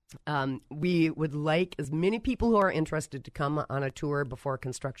we would like as many people who are interested to come on a tour before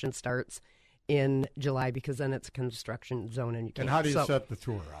construction starts in July, because then it's a construction zone. And how do you set the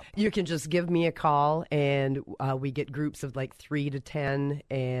tour up? You can just give me a call, and we get groups of like 3 to 10,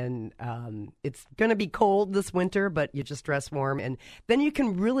 and it's going to be cold this winter, but you just dress warm. And then you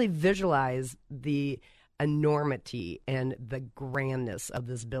can really visualize the enormity and the grandness of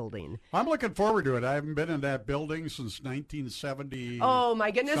this building. I'm looking forward to it. I haven't been in that building since 1970. Oh my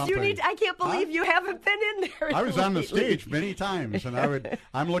goodness! Something. I can't believe you haven't been in there. I was on the stage many times, and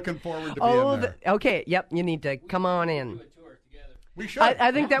I'm looking forward to being there. Okay, yep. You need to come on in. We should.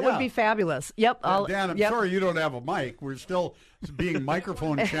 I think that would be fabulous. Yep. Dan, I'm sorry you don't have a mic. We're still being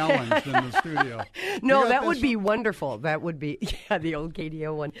microphone challenged in the studio. No, that would be wonderful. That would be the old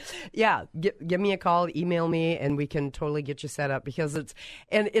KDO one. Yeah, give me a call, email me, and we can totally get you set up, because it's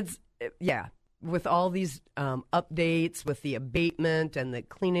with all these updates, with the abatement and the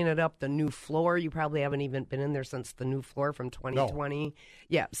cleaning it up, the new floor. You probably haven't even been in there since the new floor from 2020. No.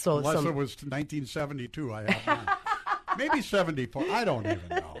 Yeah, so unless it was 1972, I have not. Maybe 74. I don't even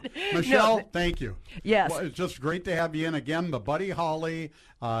know. Michelle, thank you. Yes. Well, it's just great to have you in again. The Buddy Holly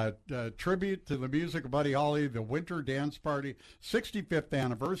tribute to the music of Buddy Holly, the Winter Dance Party, 65th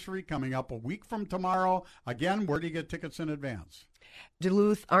anniversary coming up a week from tomorrow. Again, where do you get tickets in advance?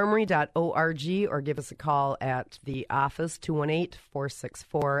 DuluthArmory.org, or give us a call at the office,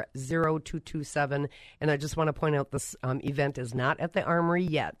 218-464-0227. And I just want to point out this event is not at the Armory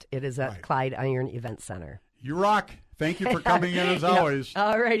yet. It is at Clyde Iron Event Center. You rock. Thank you for coming in as always.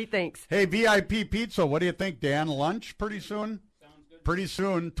 All righty, thanks. Hey, VIP Pizza, what do you think, Dan? Lunch pretty soon? Sounds good. Pretty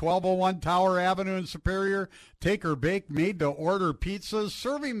soon. 1201 Tower Avenue in Superior. Take or bake, made-to-order pizzas.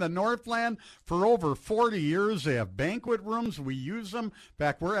 Serving the Northland for over 40 years. They have banquet rooms. We use them. In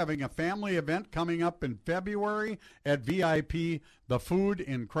fact, we're having a family event coming up in February at VIP. The food,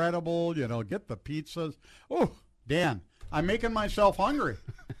 incredible. Get the pizzas. Oh, Dan, I'm making myself hungry.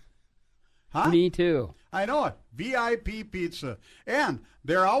 Huh? Me too. I know it. VIP Pizza. And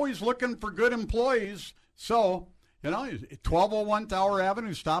they're always looking for good employees. So, 1201 Tower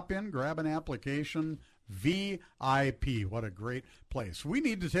Avenue. Stop in, grab an application. VIP. What a great place. We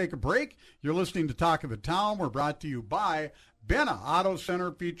need to take a break. You're listening to Talk of the Town. We're brought to you by Benna Auto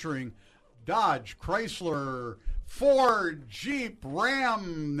Center, featuring Dodge, Chrysler, Ford, Jeep,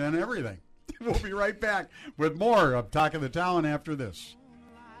 Ram, and everything. We'll be right back with more of Talk of the Town after this.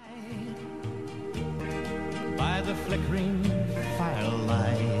 By the flickering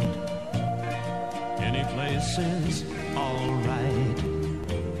firelight, any place is all right,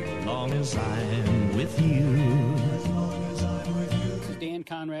 long as I'm with you. This is Dan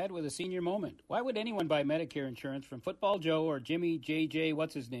Conrad with a senior moment. Why would anyone buy Medicare insurance from Football Joe or Jimmy JJ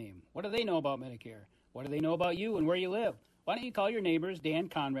what's his name? What do they know about Medicare? What do they know about you and where you live? Why don't you call your neighbors Dan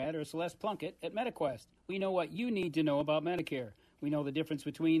Conrad or Celeste Plunkett at MetaQuest? We know what you need to know about Medicare. We know the difference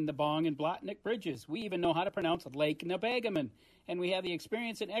between the Bong and Blotnick bridges. We even know how to pronounce Lake Nebagaman. And we have the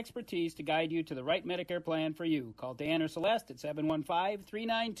experience and expertise to guide you to the right Medicare plan for you. Call Dan or Celeste at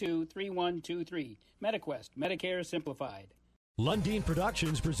 715-392-3123. MetaQuest, Medicare Simplified. Lundeen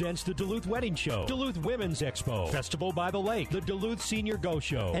Productions presents the Duluth Wedding Show, Duluth Women's Expo, Festival by the Lake, the Duluth Senior Go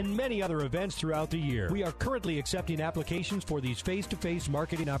Show, and many other events throughout the year. We are currently accepting applications for these face-to-face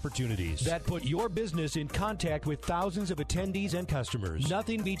marketing opportunities that put your business in contact with thousands of attendees and customers.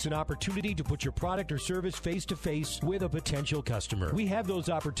 Nothing beats an opportunity to put your product or service face-to-face with a potential customer. We have those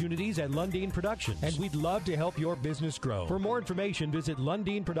opportunities at Lundeen Productions, and we'd love to help your business grow. For more information, visit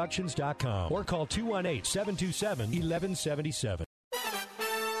LundeenProductions.com or call 218-727-1177.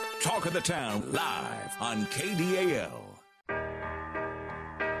 Talk of the Town live on KDAL.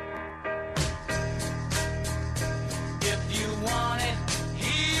 If you want it,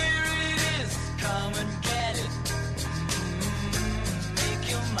 here it is. Come and get it. Make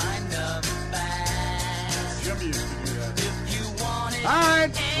your mind up fast. Jimmy used to do that. If you want it, All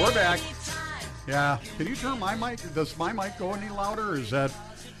right, we're back. Yeah, can you turn my mic? Does my mic go any louder? Or is that?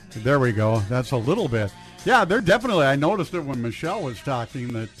 There we go. That's a little bit. Yeah, they're definitely. I noticed it when Michelle was talking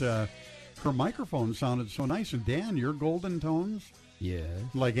that her microphone sounded so nice. And Dan, your golden tones. Yeah.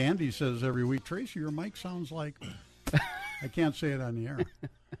 Like Andy says every week, Tracy, your mic sounds like. I can't say it on the air.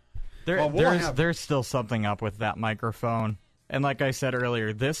 There's still something up with that microphone. And like I said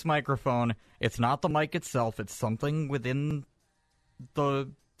earlier, this microphone, it's not the mic itself. It's something within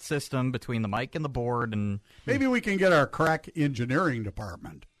the system between the mic and the board. And maybe we can get our crack engineering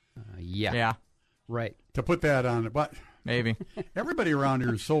department. Yeah. Right. To put that on it. But maybe. Everybody around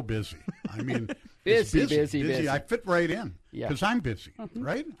here is so busy. I mean, busy. I fit right in Yeah. because I'm busy,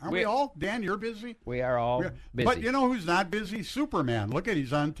 right? Aren't we all? Dan, you're busy? We are all busy. But you know who's not busy? Superman. Look at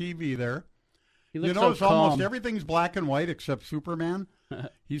he's on TV there. He looks You notice so calm. almost everything's black and white except Superman.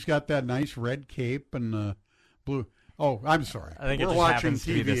 He's got that nice red cape and blue. Oh, I'm sorry. I think it we're just watching happens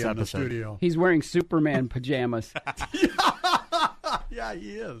to be TV this in the episode. studio. He's wearing Superman pajamas. Yeah,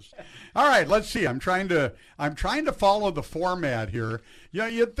 he is. All right, let's see. I'm trying to follow the format here. Yeah,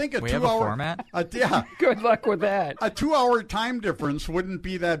 you'd think We have a format? Yeah. Good luck with that. A 2-hour time difference wouldn't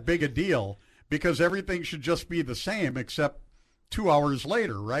be that big a deal because everything should just be the same except 2 hours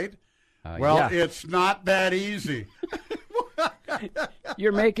later, right? It's not that easy.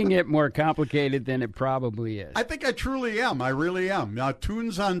 You're making it more complicated than it probably is. I think I truly am. I really am. Now,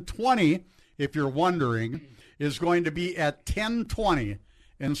 Tunes on 20, if you're wondering, is going to be at 10:20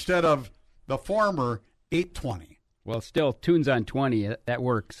 instead of the former 8:20. Well, still, Tunes on 20, that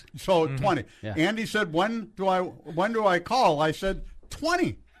works. So 20. Yeah. Andy said, when do I call? I said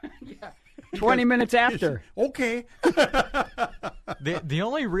 20. 20 minutes after. Okay. The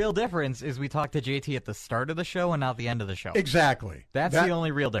only real difference is we talked to JT at the start of the show and not the end of the show. Exactly. That's the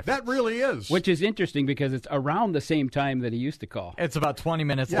only real difference. That really is. Which is interesting because it's around the same time that he used to call. It's about 20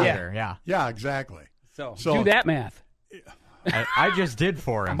 minutes later, yeah. Yeah, exactly. So do that math. I just did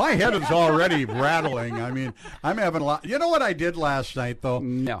for him. My head is already rattling. I mean, I'm having a lot. You know what I did last night, though?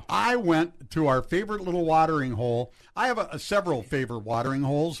 No. I went to our favorite little watering hole. I have several favorite watering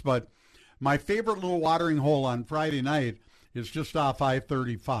holes, but my favorite little watering hole on Friday night is just off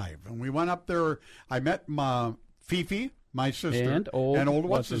I-35. And we went up there. I met Fifi, my sister, and old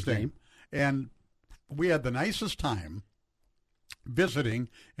what's his name? And we had the nicest time visiting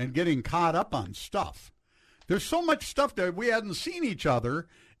and getting caught up on stuff. There's so much stuff that we hadn't seen each other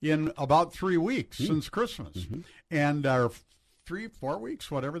in about 3 weeks since Christmas. And 3-4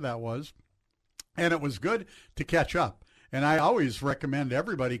 weeks, whatever that was. And it was good to catch up. And I always recommend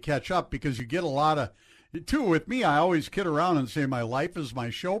everybody catch up because you get a lot of, too, with me, I always kid around and say my life is my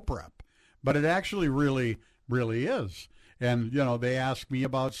show prep. But it actually really, really is. And, they ask me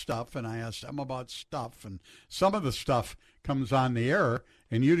about stuff, and I ask them about stuff. And some of the stuff comes on the air,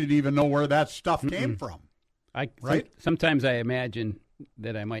 and you didn't even know where that stuff came from. Right? Sometimes I imagine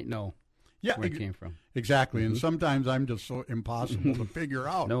that I might know where it came from. Exactly. And sometimes I'm just so impossible to figure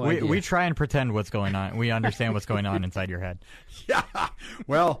out. We try and pretend what's going on. We understand what's going on inside your head. Yeah.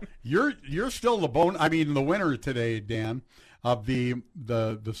 Well, you're still the winner today, Dan, of the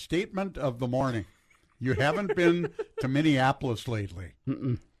statement of the morning. You haven't been to Minneapolis lately.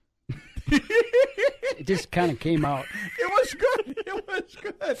 It just kind of came out. It was good.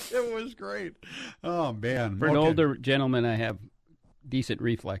 It was great. Oh, man. For an older gentleman, I have decent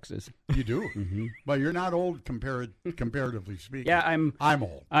reflexes. You do? Mm-hmm. Well, you're not old comparatively speaking. Yeah, I'm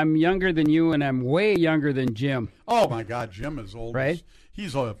old. I'm younger than you, and I'm way younger than Jim. Oh, my God. Jim is old. Right?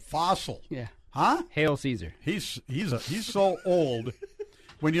 He's a fossil. Yeah. Huh? Hail Caesar. He's so old.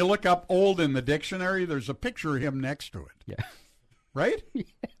 When you look up old in the dictionary, there's a picture of him next to it. Yeah. Right?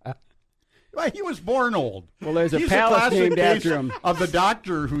 Yeah. Well, he was born old. Well, there's He's a palace named case after him. Of the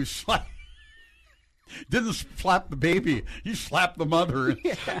doctor who didn't slap the baby. He slapped the mother.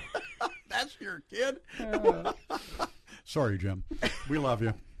 Yeah. That's your kid? Sorry, Jim. We love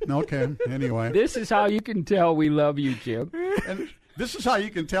you. Okay, anyway. This is how you can tell we love you, Jim. And this is how you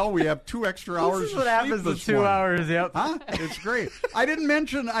can tell we have 2 extra hours. This is what of sleep happens in this 2 morning. hours. Yep. Huh? It's great. I didn't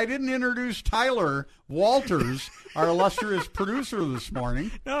introduce Tyler Walters, our illustrious producer this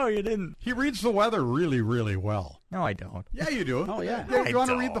morning. No, you didn't. He reads the weather really, really well. No, I don't. Yeah, you do. Oh, yeah. You want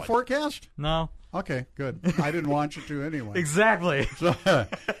to read the forecast? No. Okay, good. I didn't want you to anyway. Exactly.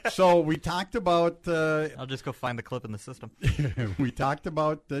 So we talked about... I'll just go find the clip in the system. We talked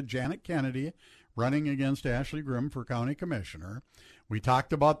about Janet Kennedy running against Ashley Grimm for county commissioner. We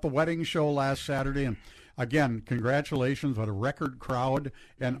talked about the wedding show last Saturday. And again, congratulations. What a record crowd.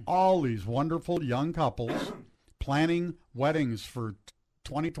 And all these wonderful young couples planning weddings for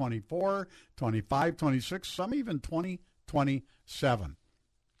 2024, 25, 26, some even 2027.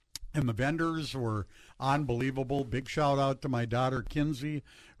 And the vendors were unbelievable. Big shout out to my daughter, Kinsey,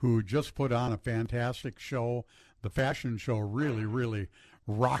 who just put on a fantastic show. The fashion show really, really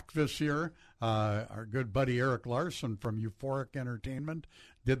rocked this year. Our good buddy Eric Larson from Euphoric Entertainment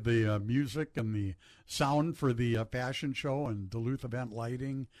did the music and the sound for the fashion show and Duluth Event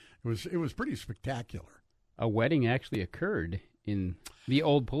Lighting. It was pretty spectacular. A wedding actually occurred in the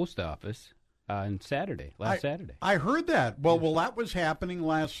old post office on last Saturday. I heard that. Well, that was happening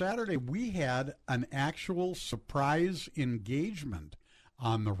last Saturday. We had an actual surprise engagement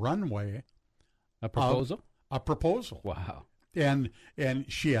on the runway. A proposal? A proposal. Wow. And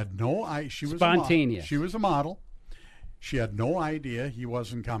she had she was spontaneous. She was a model. She had no idea he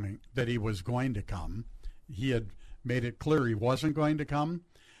wasn't coming, that he was going to come. He had made it clear he wasn't going to come.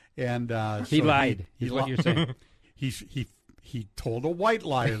 And he lied. Is what you're saying. He told a white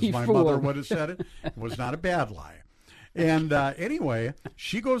lie, as my fooled. mother would have said it. It was not a bad lie. And anyway,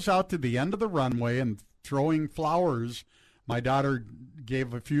 she goes out to the end of the runway and throwing flowers. My daughter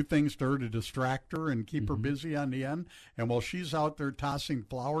gave a few things to her to distract her and keep her busy on the end. And while she's out there tossing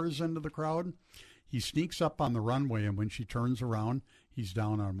flowers into the crowd, he sneaks up on the runway, and when she turns around, he's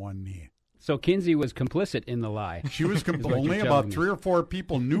down on one knee. So Kinsey was complicit in the lie. She was only about 3 or 4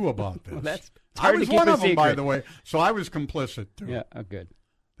 people knew about this. Well, it's I hard was to keep one a of them, by secret. the way, so I was complicit too. Yeah, good.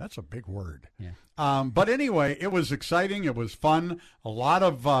 That's a big word. Yeah. But anyway, it was exciting. It was fun. A lot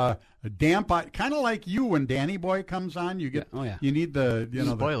of damp, kind of like you when Danny Boy comes on. You get, you need the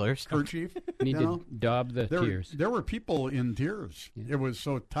spoilers, the kerchief. You need to daub the tears. There were people in tears. Yeah. It was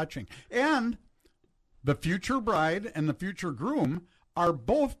so touching. And the future bride and the future groom are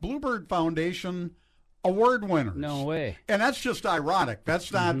both Bluebird Foundation award winners. No way. And that's just ironic.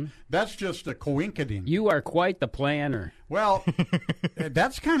 That's not. That's just a coincidence. You are quite the planner. Well,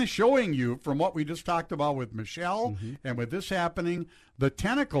 that's kind of showing you from what we just talked about with Michelle and with this happening, the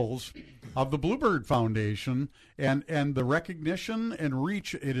tentacles of the Bluebird Foundation and the recognition and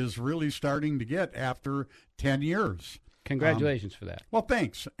reach it is really starting to get after 10 years. Congratulations for that. Well,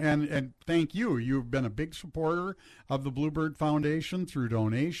 thanks. And thank you. You've been a big supporter of the Bluebird Foundation through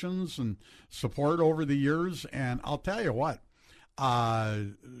donations and support over the years. And I'll tell you what,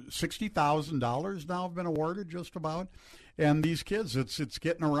 $60,000 now have been awarded just about. And these kids, it's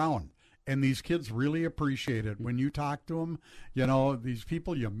getting around. And these kids really appreciate it. When you talk to them, these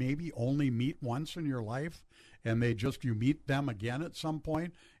people you maybe only meet once in your life, and you meet them again at some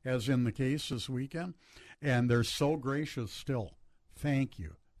point, as in the case this weekend. And they're so gracious still. Thank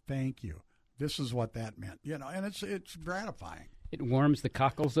you. Thank you. This is what that meant. And it's gratifying. It warms the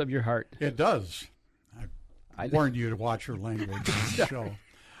cockles of your heart. It does. I warned you to watch your language on the show.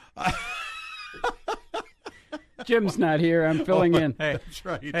 Jim's not here. I'm filling in. Hey, That's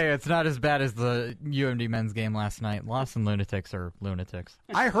right. Hey, it's not as bad as the UMD men's game last night. Lawson Lunatics are lunatics.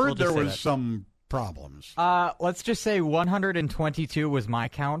 I heard We'll just there say was that. some problems. Let's just say 122 was my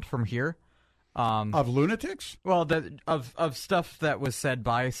count from here. Of lunatics? Well, of stuff that was said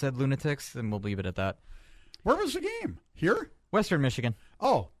by said lunatics, and we'll leave it at that. Where was the game? Here? Western Michigan.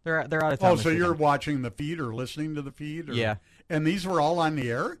 Oh. They're out of town. Oh, so Michigan. you're watching the feed or listening to the feed? Or, Yeah. And these were all on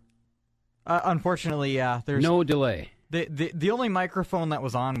the air? Unfortunately, yeah. There's no delay. The only microphone that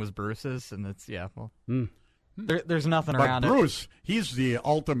was on was Bruce's, and it's there's nothing But around Bruce, he's the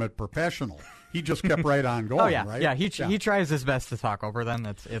ultimate professional. He just kept right on going, Oh yeah, right? yeah. He tries his best to talk over them.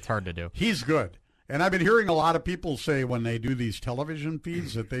 It's hard to do. He's good. And I've been hearing a lot of people say when they do these television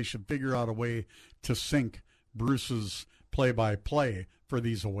feeds that they should figure out a way to sync Bruce's play-by-play for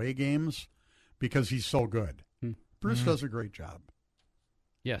these away games because he's so good. Bruce does a great job.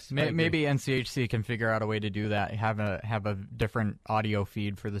 Yes. Maybe NCHC can figure out a way to do that. Have a different audio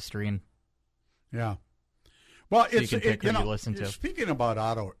feed for the stream. Yeah. Well, So you can pick who you know, you listen to. Speaking about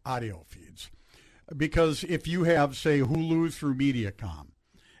audio feeds, because if you have, say, Hulu through Mediacom,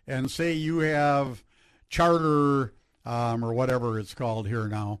 and say you have Charter or whatever it's called here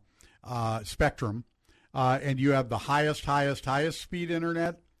now, Spectrum, and you have the highest speed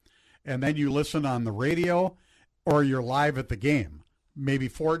internet, and then you listen on the radio, or you're live at the game, maybe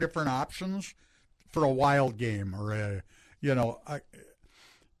 4 different options for a Wild game or a,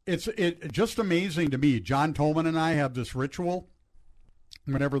 it's just amazing to me. John Tolman and I have this ritual.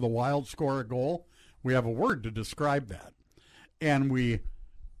 Whenever the Wild score a goal, we have a word to describe that, and we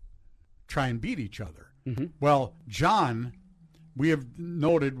try and beat each other. Mm-hmm. Well, John, we have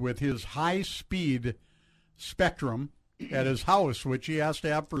noted with his high-speed Spectrum at his house, which he has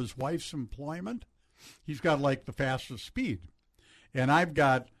to have for his wife's employment, he's got like the fastest speed. And I've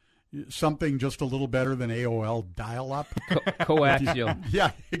got something just a little better than AOL dial-up. Coaxial.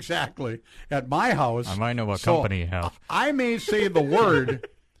 Yeah, exactly. At my house. I might know what company you have. I may say the word,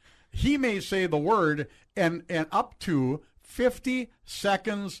 he may say the word, and up to 50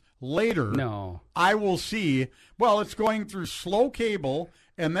 seconds later, No. I will see, well, it's going through slow cable,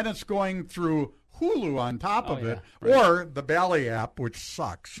 and then it's going through Hulu on top of it, or the Bally app, which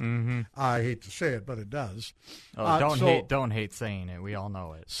sucks. Mm-hmm. I hate to say it, but it does. Don't hate saying it. We all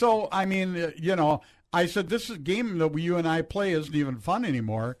know it. So, I mean, I said, this is a game that you and I play isn't even fun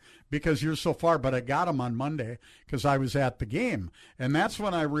anymore because you're so far, but I got him on Monday because I was at the game. And that's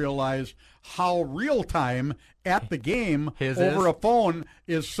when I realized how real-time at the game over a phone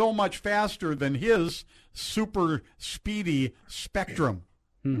is so much faster than his super speedy Spectrum.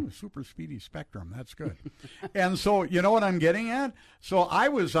 Ooh, super speedy Spectrum. That's good. And so, you know what I'm getting at? So I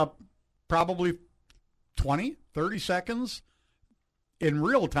was up probably 20, 30 seconds in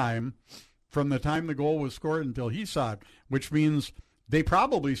real time from the time the goal was scored until he saw it, which means they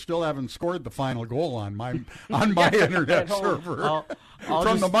probably still haven't scored the final goal on my internet server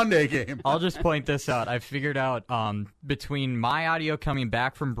from the Monday game. I'll just point this out. I've figured out between my audio coming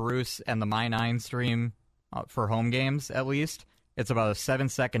back from Bruce and the My 9 stream for home games, at least, it's about a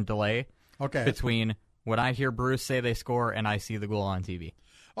 7-second delay between when I hear Bruce say they score and I see the goal on TV.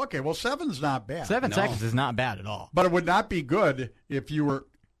 Okay, well, 7's not bad. 7 seconds is not bad at all. But it would not be good if you were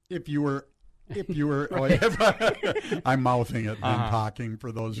I'm mouthing it and talking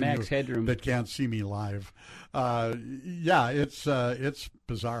for those Max of you Headroom. that can't see me live. It's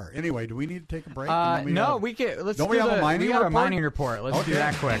bizarre. Anyway, do we need to take a break? We can. Let's don't do we have a mining we got report? a mining report. Let's do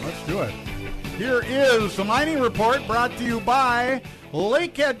that quick. Let's do it. Here is the mining report brought to you by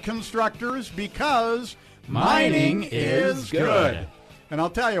Lakehead Constructors because mining is good. And I'll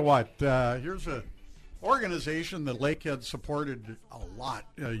tell you what, here's a organization that Lakehead supported a lot,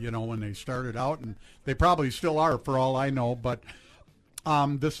 when they started out, and they probably still are for all I know. But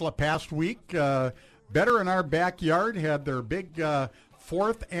this past week, Better in Our Backyard had their big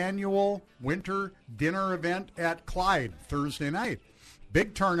 4th annual winter dinner event at Clyde Thursday night.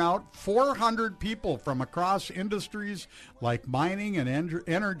 Big turnout, 400 people from across industries like mining and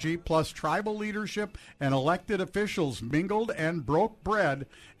energy, plus tribal leadership and elected officials mingled and broke bread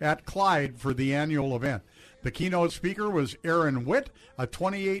at Clyde for the annual event. The keynote speaker was Aaron Witt, a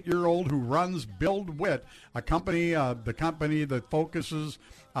 28-year-old who runs Build Witt, a company, the company that focuses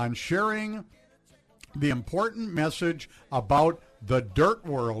on sharing the important message about the dirt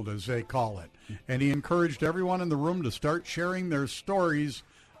world, as they call it. And he encouraged everyone in the room to start sharing their stories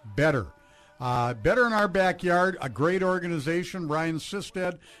better. Better in Our Backyard, a great organization. Ryan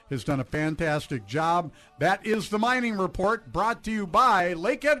Sisted has done a fantastic job. That is the Mining Report, brought to you by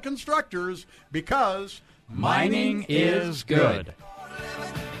Lakehead Constructors, because mining, mining is good.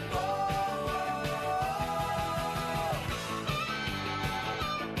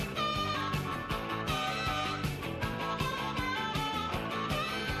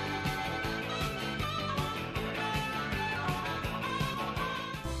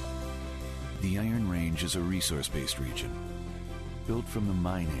 The Iron Range is a resource-based region, built from the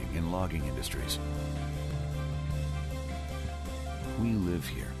mining and logging industries. We live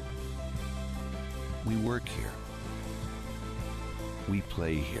here. We work here. We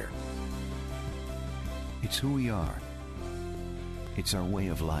play here. It's who we are. It's our way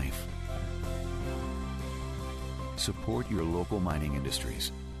of life. Support your local mining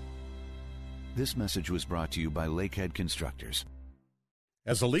industries. This message was brought to you by Lakehead Constructors.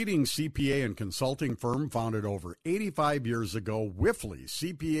 As a leading CPA and consulting firm founded over 85 years ago, Wifley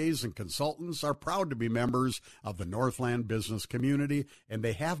CPAs and Consultants are proud to be members of the Northland business community, and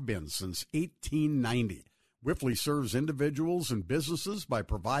they have been since 1890. Wifley serves individuals and businesses by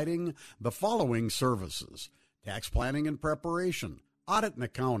providing the following services: tax planning and preparation, audit and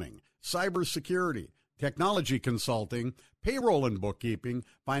accounting, cybersecurity, technology consulting, payroll and bookkeeping,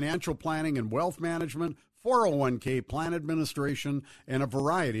 financial planning and wealth management, 401k plan administration, and a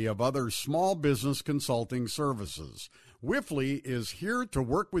variety of other small business consulting services. Wifley is here to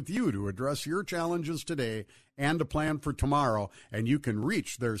work with you to address your challenges today and to plan for tomorrow, and you can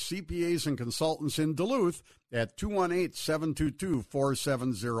reach their CPAs and consultants in Duluth at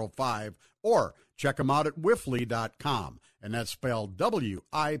 218-722-4705 or check them out at wifley.com, and that's spelled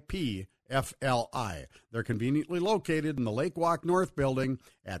WIPFLI. They're conveniently located in the Lake Walk North building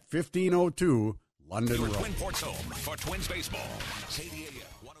at 1502 London Your Road. Twin Ports home for Twins baseball. KDAL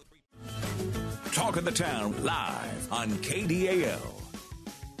 103. Talk of the Town live on KDAL.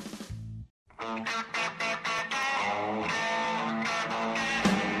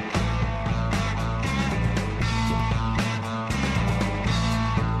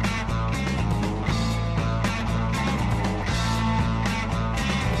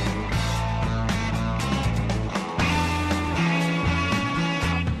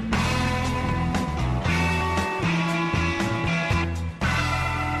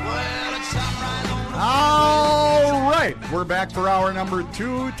 All right, we're back for hour number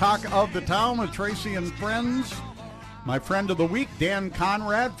 2, Talk of the Town with Tracy and friends. My friend of the week, Dan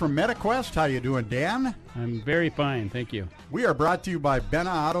Conrad from MetaQuest. How you doing, Dan? I'm very fine, thank you. We are brought to you by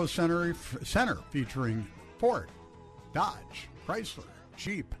Benna Auto Center featuring Ford, Dodge, Chrysler,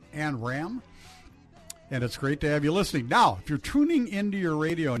 Jeep, and Ram. And it's great to have you listening. Now, if you're tuning into your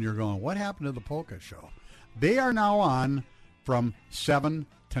radio and you're going, what happened to the Polka Show? They are now on from 7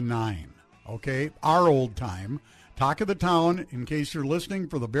 to 9. Okay, our old time. Talk of the Town, in case you're listening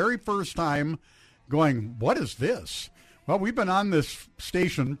for the very first time, going, what is this? Well, we've been on this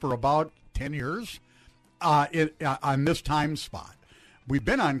station for about 10 years on this time spot. We've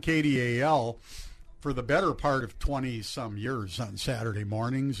been on KDAL for the better part of 20-some years on Saturday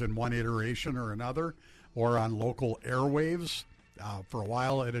mornings in one iteration or another, or on local airwaves for a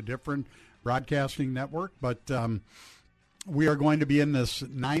while at a different broadcasting network. But we are going to be in this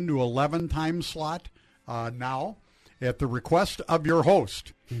 9 to 11 time slot now at the request of your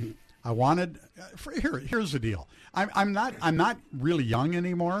host. Mm-hmm. I wanted here's the deal. I'm not really young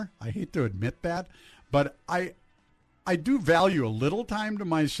anymore. I hate to admit that, but I do value a little time to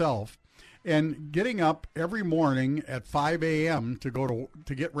myself, and getting up every morning at 5 a.m. to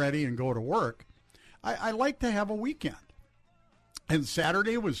get ready and go to work. I like to have a weekend. And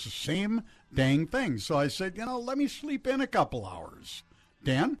Saturday was the same dang thing. So I said, let me sleep in a couple hours.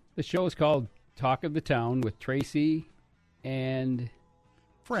 Dan? The show is called Talk of the Town with Tracy and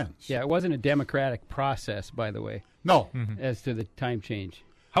friends. Yeah, it wasn't a democratic process, by the way. No. As to the time change.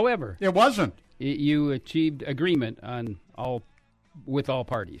 However, it wasn't. You achieved agreement with all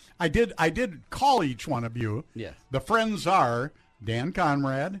parties. I did call each one of you. Yes. The friends are Dan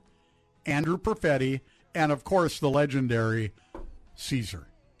Conrad, Andrew Perfetti, and of course the legendary Caesar.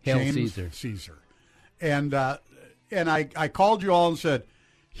 Hail James Caesar. And I called you all and said,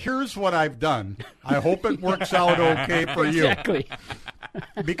 here's what I've done. I hope it works out okay for you. Exactly.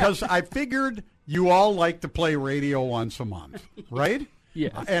 Because I figured you all like to play radio once a month, right?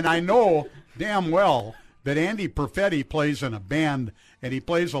 Yes. And I know damn well that Andy Perfetti plays in a band, and he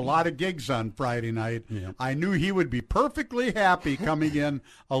plays a lot of gigs on Friday night. Yeah. I knew he would be perfectly happy coming in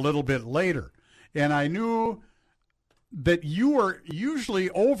a little bit later. And I knew that you were usually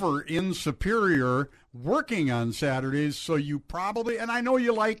over in Superior working on Saturdays, so you probably, and I know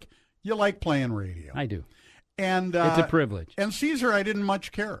you like playing radio. I do. And it's a privilege. And Caesar, I didn't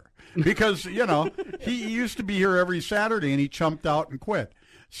much care because, he used to be here every Saturday and he chumped out and quit.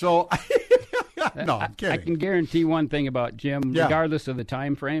 So, no, I'm kidding. I can guarantee one thing about Jim, regardless of the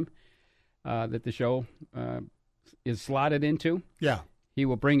time frame that the show is slotted into. Yeah. He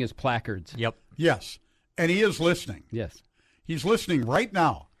will bring his placards. Yep. Yes. And he is listening. Yes. He's listening right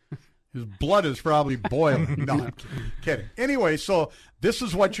now. His blood is probably boiling. No, I'm kidding. Anyway, so this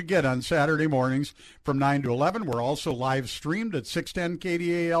is what you get on Saturday mornings from 9 to 11. We're also live streamed at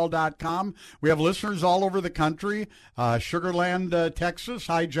 610kdal.com. We have listeners all over the country. Sugarland, Texas.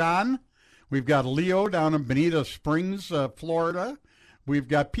 Hi, John. We've got Leo down in Bonita Springs, Florida. We've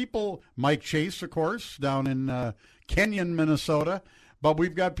got people, Mike Chase, of course, down in Kenyon, Minnesota. But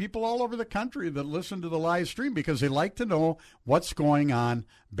we've got people all over the country that listen to the live stream because they like to know what's going on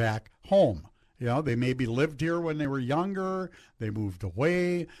back home. You know, they maybe lived here when they were younger. They moved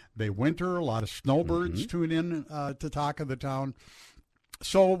away. They winter. A lot of snowbirds tune in to Talk of the Town.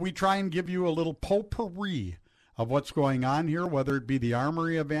 So we try and give you a little potpourri of what's going on here, whether it be the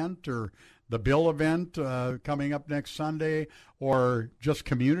Armory event or the Bill event coming up next Sunday, or just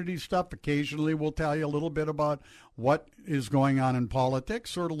community stuff. Occasionally we'll tell you a little bit about what is going on in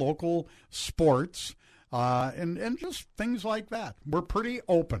politics or local sports and just things like that. We're pretty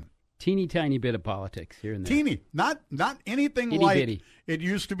open. Teeny tiny bit of politics here and there. Teeny, not anything Itty like bitty. it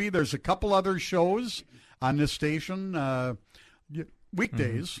used to be. There's a couple other shows on this station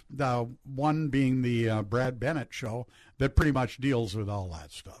weekdays, one being the Brad Bennett show that pretty much deals with all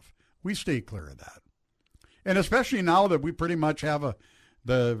that stuff. We stay clear of that, and especially now that we pretty much have a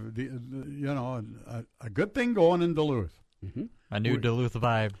good thing going in Duluth. Mm-hmm. A new Duluth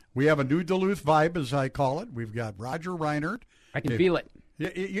vibe. We have a new Duluth vibe, as I call it. We've got Roger Reinert. I can feel it.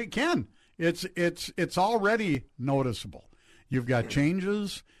 You can. It's already noticeable. You've got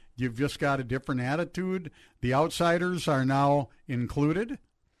changes. You've just got a different attitude. The outsiders are now included,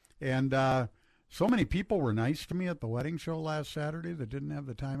 and. So many people were nice to me at the wedding show last Saturday that didn't have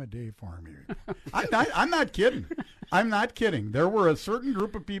the time of day for me. I'm not kidding. I'm not kidding. There were a certain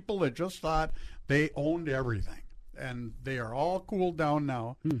group of people that just thought they owned everything, and they are all cooled down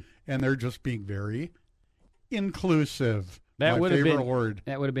now, and they're just being very inclusive. That would have been word.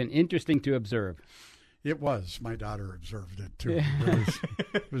 That would have been interesting to observe. It was. My daughter observed it too.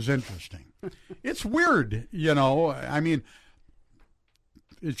 It was interesting. It's weird, I mean,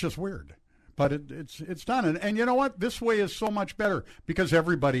 it's just weird. But it's done. And you know what? This way is so much better because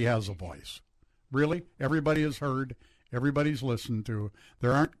everybody has a voice. Really? Everybody is heard. Everybody's listened to.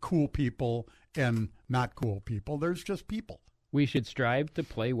 There aren't cool people and not cool people. There's just people. We should strive to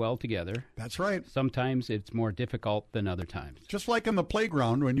play well together. That's right. Sometimes it's more difficult than other times. Just like in the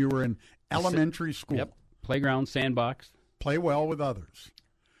playground when you were in elementary school. Yep. Playground, sandbox. Play well with others.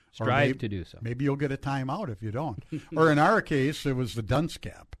 Strive to do so. Maybe you'll get a timeout if you don't. Or in our case, it was the dunce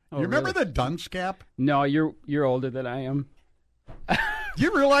cap. Oh, you remember really? the dunce cap? No, you're older than I am. Do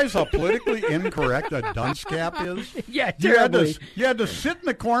you realize how politically incorrect a dunce cap is? Yeah, terribly. You had to sit in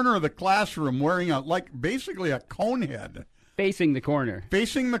the corner of the classroom wearing basically a cone head. Facing the corner.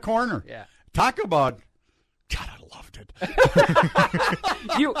 Facing the corner. Yeah. Talk about, God, I loved it.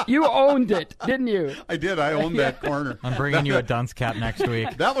 You owned it, didn't you? I did. I owned that corner. I'm bringing you a dunce cap next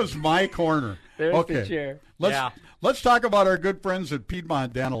week. That was my corner. There's the chair. Let's talk about our good friends at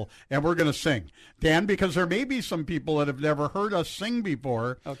Piedmont Dental, and we're going to sing. Dan, because there may be some people that have never heard us sing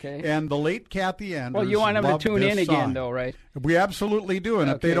before. Okay. And the late Kathy Anders. Well, you want them to tune in again, though, right? We absolutely do.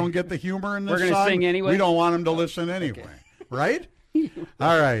 And if they don't get the humor in this we're song, going to sing anyway? We don't want them to listen anyway. Okay. Right?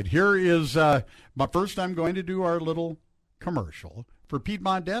 All right. Here is, but first I'm going to do our little commercial for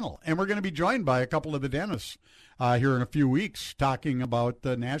Piedmont Dental. And we're going to be joined by a couple of the dentists here in a few weeks talking about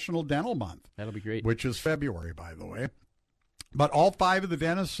the National Dental Month. That'll be great. Which is February, by the way. But all 5 of the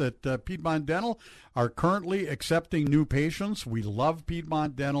dentists at Piedmont Dental are currently accepting new patients. We love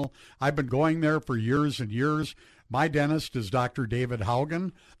Piedmont Dental. I've been going there for years and years. My dentist is Dr. David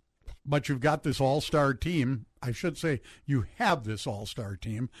Haugen. But you've got this all-star team. I should say you have this all-star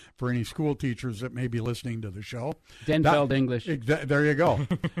team for any school teachers that may be listening to the show. Denfeld English. There you go.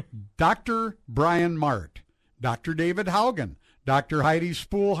 Dr. Brian Mart, Dr. David Haugen, Dr. Heidi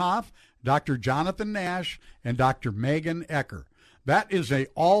Spoolhoff, Dr. Jonathan Nash, and Dr. Megan Ecker. That is an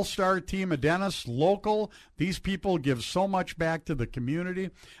all-star team of dentists, local. These people give so much back to the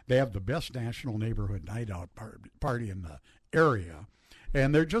community. They have the best national neighborhood night out party in the area.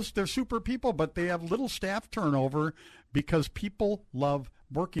 And they're super people, but they have little staff turnover because people love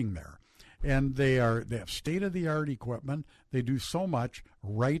working there. And they have state-of-the-art equipment. They do so much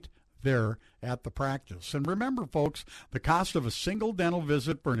right there at the practice. And remember, folks, the cost of a single dental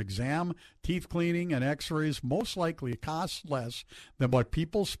visit for an exam, teeth cleaning, and x-rays most likely costs less than what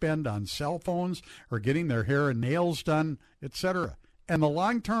people spend on cell phones or getting their hair and nails done, etc. And the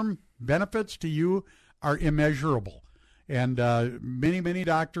long-term benefits to you are immeasurable. And many, many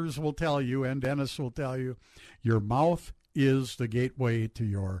doctors will tell you, and dentists will tell you, your mouth is the gateway to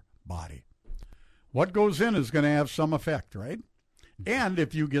your body. What goes in is going to have some effect, right? And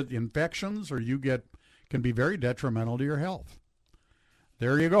if you get infections or can be very detrimental to your health.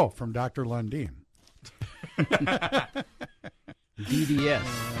 There you go, from Dr. Lundeen. DDS.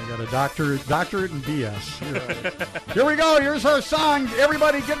 I got a doctorate in BS. Right. Here we go. Here's our song.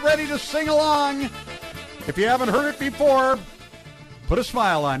 Everybody get ready to sing along. If you haven't heard it before, put a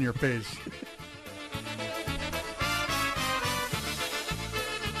smile on your face.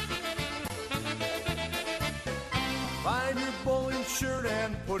 Find your bowling shirt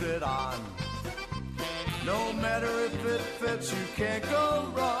and put it on. No matter if it fits, you can't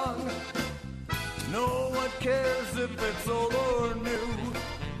go wrong. No one cares if it's old or new.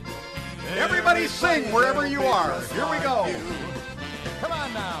 Everybody sing wherever you are. Here we go. Come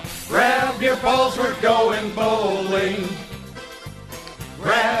on now. Grab your balls, we're going bowling.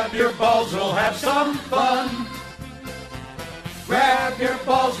 Grab your balls, we'll have some fun. Grab your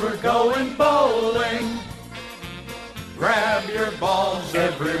balls, we're going bowling. Grab your balls,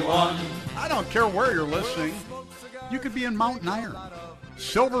 everyone. I don't care where you're listening. You could be in Mountain Iron,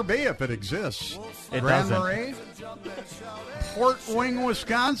 Silver Bay if it exists, Grand Marais, Fort Wing,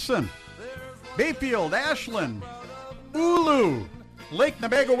 Wisconsin, Bayfield, Ashland, Ulu, Lake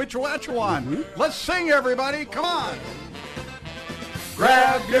Nebago, Witchawachuan. Let's sing, everybody. Come on.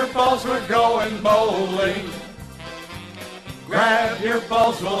 Grab your balls, we're going bowling. Grab your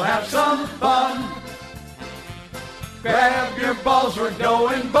balls, we'll have some fun. Grab your balls, we're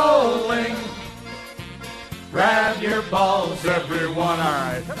going bowling. Grab your balls, everyone. All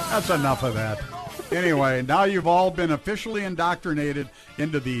right, that's enough of that. Anyway, now you've all been officially indoctrinated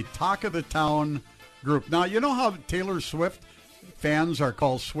into the Talk of the Town group. Now, you know how Taylor Swift fans are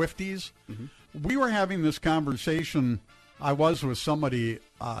called Swifties? Mm-hmm. We were having this conversation, I was with somebody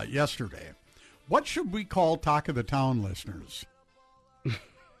yesterday. What should we call Talk of the Town listeners?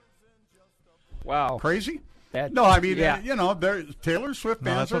 Wow. Crazy? No, I mean, you know, Taylor Swift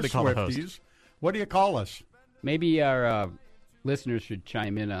fans that's what are they call the host. Swifties. What do you call us? Maybe our listeners should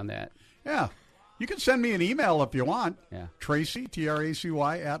chime in on that. Yeah. You can send me an email if you want. Yeah. Tracy, Tracy,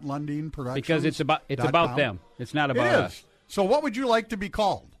 at Lundeen Productions. Because it's about them. It's not about us. So what would you like to be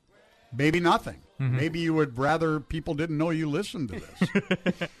called? Maybe nothing. Mm-hmm. Maybe you would rather people didn't know you listened to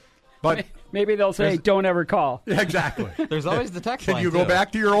this. But maybe they'll say, don't ever call. Exactly. There's always the text line, Can you go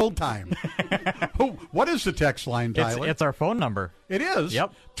back to your old time? What is the text line, Tyler? It's our phone number. It is?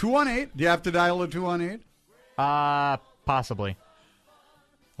 Yep. 218. Do you have to dial a 218? Possibly.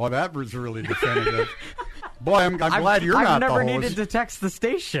 Well, that was really definitive. Boy, I'm glad you're not the host. I've never needed to text the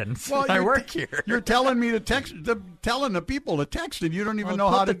station since I work here. You're telling me to text, telling the people to text, and you don't even know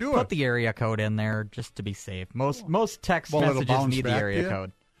how to do it. Put the area code in there just to be safe. Most text messages need the area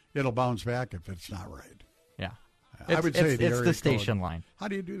code. It'll bounce back if it's not right. Yeah. I would say it's the station line. How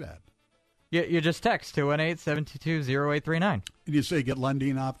do you do that? You just text 218-722-0839. And you say, get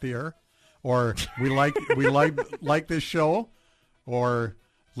Lundeen off the air, or we like this show, or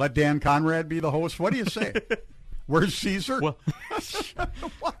let Dan Conrad be the host. What do you say? Where's Caesar? Well, What's the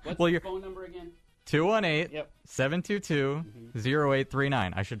phone number again?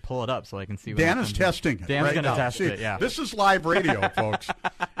 218-722-0839. I should pull it up so I can see what Dan is testing it. Dan's going to test it, yeah. This is live radio, folks.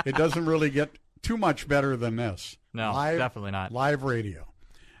 It doesn't really get too much better than this. No, definitely not. Live radio.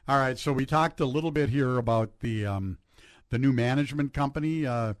 All right, so we talked a little bit here about the new management company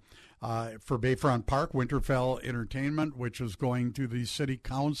for Bayfront Park, Winterfell Entertainment, which is going to the city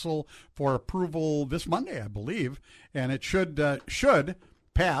council for approval this Monday, I believe, and it should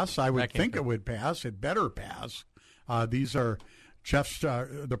pass. I would think it would pass. It better pass. These are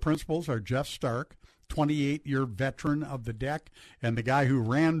the principals are Jeff Stark, 28-year veteran of the deck, and the guy who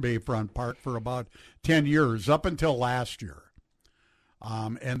ran Bayfront Park for about 10 years, up until last year.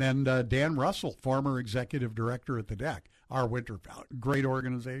 And then Dan Russell, former executive director at the deck, our Winterfell. Great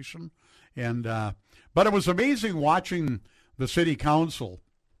organization. And but it was amazing watching the city council.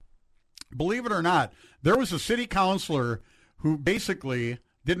 Believe it or not, there was a city councilor who basically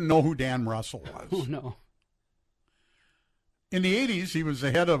didn't know who Dan Russell was. Oh, no. In the 80s, he was the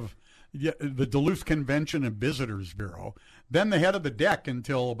head of the Duluth Convention and Visitors Bureau, then the head of the deck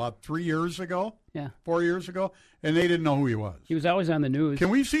until about 3 years ago, 4 years ago, and they didn't know who he was. He was always on the news. Can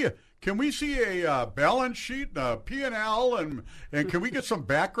we see a balance sheet, a P&L, and can we get some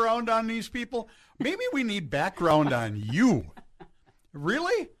background on these people? Maybe we need background on you.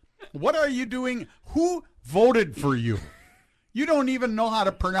 Really? What are you doing? Who voted for you? You don't even know how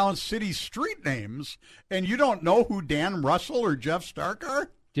to pronounce city street names, and you don't know who Dan Russell or Jeff Stark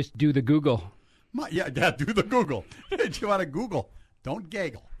are? Just do the Google. Do the Google. Do you want to Google? Don't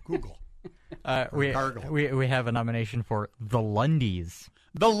gaggle. Google. We have a nomination for the Lundys.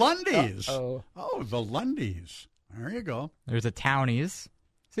 The Lundys. Uh-oh. Oh, the Lundys. There you go. There's a Townies.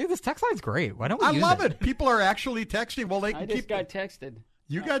 See, this text line's great. Why don't we I use love it. People are actually texting. Well, they can I just got texted.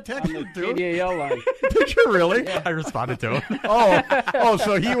 You got texted too? KDAL line. Did you really? I responded to him. Oh,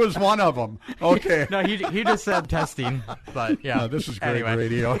 so he was one of them. Okay. No, he just said testing, but yeah. No, this is great anyway.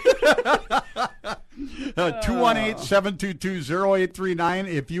 radio. 218-722-0839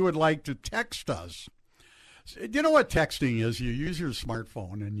 if you would like to text us. You know what texting is? You use your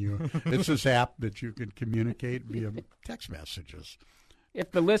smartphone and it's this app that you can communicate via text messages.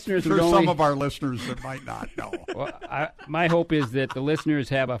 If the listeners There's would some only, of our listeners that might not know. well, my hope is that the listeners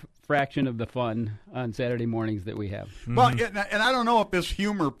have a fraction of the fun on Saturday mornings that we have. Well, and I don't know if this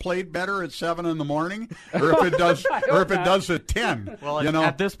humor played better at 7 in the morning, or if it does, at 10. Well,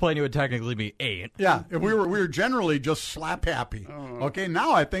 at this point, it would technically be 8. Yeah, if we were generally just slap happy. Okay,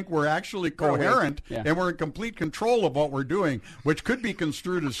 now I think we're actually coherent and we're in complete control of what we're doing, which could be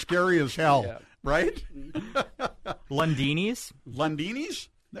construed as scary as hell. Yeah. Right? Lundini's?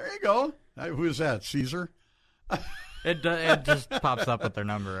 There you go. Who is that? Caesar? It just pops up with their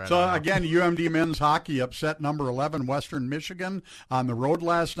number. So, again, UMD men's hockey upset number 11 Western Michigan on the road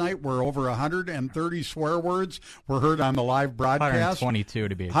last night, where over 130 swear words were heard on the live broadcast. 122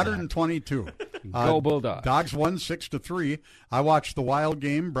 to be exact. 122. Go Bulldogs. Dogs won 6-3. I watched the Wild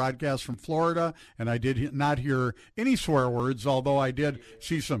game broadcast from Florida, and I did not hear any swear words, although I did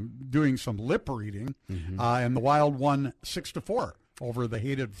see doing some lip reading. And the Wild won 6-4 over the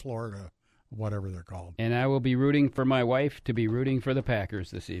hated Florida, whatever they're called. And I will be rooting for my wife to be rooting for the Packers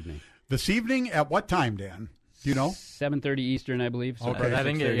this evening. This evening at what time, Dan? Do you know? 7:30 Eastern, I believe. So okay. I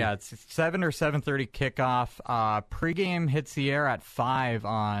think it's 7 or 7:30 kickoff. Pregame hits the air at 5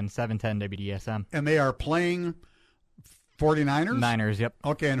 on 710 WDSM. And they are playing 49ers? Niners, yep.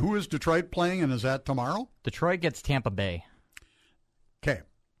 Okay, and who is Detroit playing, and is that tomorrow? Detroit gets Tampa Bay. Okay.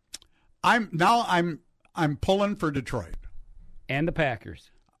 I'm pulling for Detroit. And the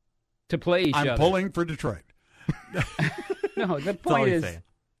Packers. To play each other. I'm pulling for Detroit. No, the point is... That's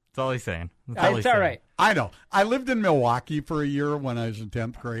all he's saying. It's all right. I know. I lived in Milwaukee for a year when I was in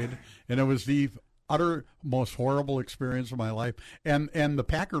 10th grade, and it was the utter most horrible experience of my life. And the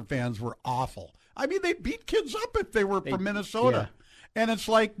Packer fans were awful. I mean, they beat kids up if they were from Minnesota. Yeah. And it's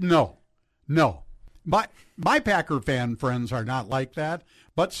like, no. My Packer fan friends are not like that,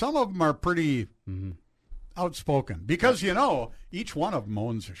 but some of them are pretty outspoken because, each one of them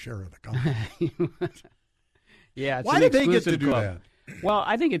owns a share of the company. Yeah. It's why did they get to do that? Well,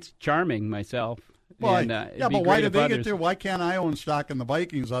 I think it's charming myself. Well, and, but why did they get to? Why can't I own stock in the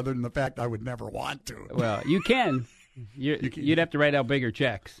Vikings other than the fact I would never want to? Well, you can. You'd have to write out bigger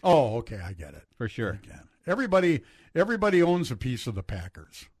checks. Oh, okay, I get it. For sure. Everybody owns a piece of the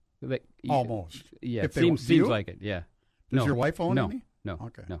Packers. Almost. Yeah, it seems like it, yeah. Does your wife own any? No.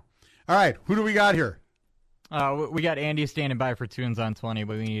 Okay. No. All right, who do we got here? We got Andy standing by for Tunes on 20,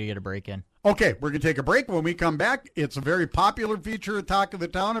 but we need to get a break in. Okay, we're going to take a break. When we come back, it's a very popular feature at Talk of the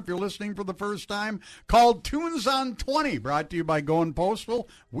Town, if you're listening for the first time, called Tunes on 20, brought to you by Going Postal.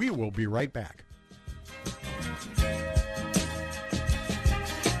 We will be right back.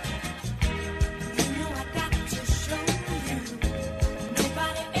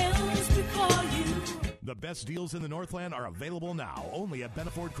 The best deals in the Northland are available now only at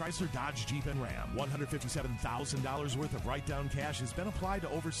Benaford Chrysler Dodge Jeep and Ram. $157,000 worth of write-down cash has been applied to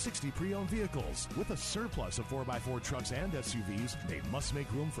over 60 pre-owned vehicles. With a surplus of 4x4 trucks and SUVs, they must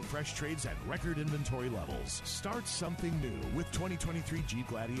make room for fresh trades at record inventory levels. Start something new with 2023 Jeep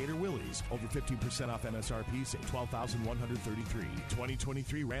Gladiator Willys. Over 15% off MSRP, save $12,133.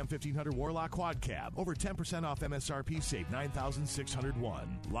 2023 Ram 1500 Warlock Quad Cab. Over 10% off MSRP, save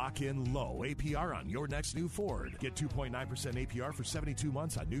 $9,601. Lock in low APR on your next new Ford. Get 2.9% APR for 72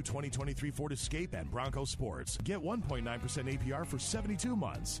 months on new 2023 Ford Escape and Bronco Sports. Get 1.9% APR for 72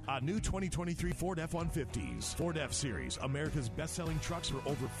 months on new 2023 Ford F-150s. Ford F-Series, America's best-selling trucks for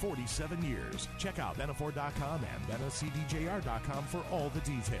over 47 years. Check out Benaford.com and BenaCDJR.com for all the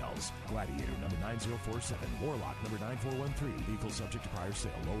details. Gladiator number 9047, Warlock number 9413. Vehicle subject to prior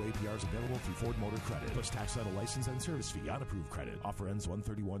sale. Low APRs available through Ford Motor Credit. Plus tax title license and service fee on approved credit. Offer ends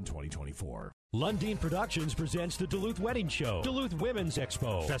 1/31/2024. Lundin Productions presents the Duluth Wedding Show, Duluth Women's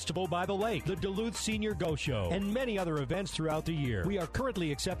Expo, Festival by the Lake, the Duluth Senior Go Show, and many other events throughout the year. We are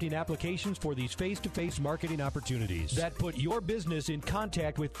currently accepting applications for these face-to-face marketing opportunities that put your business in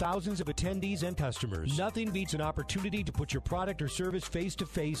contact with thousands of attendees and customers. Nothing beats an opportunity to put your product or service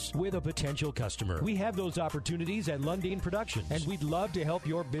face-to-face with a potential customer. We have those opportunities at Lundin Productions, and we'd love to help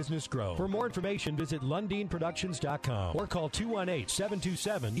your business grow. For more information, visit LundinProductions.com or call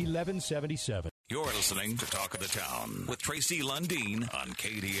 218-727-1177. You're listening to Talk of the Town with Tracy Lundeen on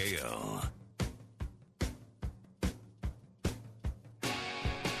KDAL.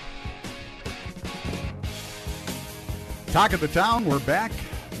 Talk of the Town, we're back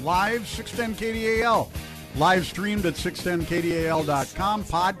live, 610 KDAL. Live streamed at 610KDAL.com,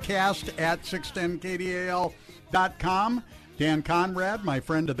 podcast at 610KDAL.com. Dan Conrad, my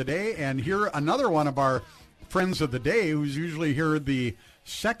friend of the day, and here another one of our friends of the day who's usually here the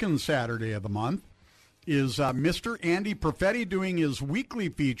second Saturday of the month is Mr. Andy Perfetti doing his weekly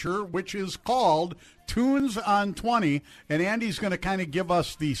feature, which is called Tunes on 20, and Andy's going to kind of give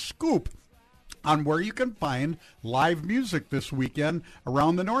us the scoop on where you can find live music this weekend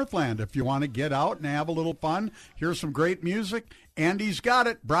around the Northland. If you want to get out and have a little fun, hear some great music, Andy's got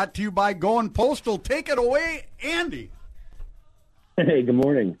it. Brought to you by Going Postal. Take it away, Andy. Hey, good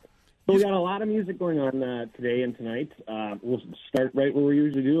morning. So we got a lot of music going on today and tonight. We'll start right where we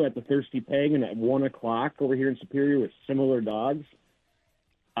usually do at the Thirsty Pagan at 1 o'clock over here in Superior with Similar Dogs.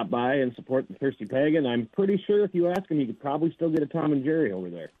 Stop by and support the Thirsty Pagan. I'm pretty sure if you ask him, you could probably still get a Tom and Jerry over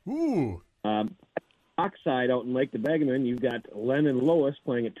there. Ooh. Oxide out in Lake Debegaman, you've got Len and Lois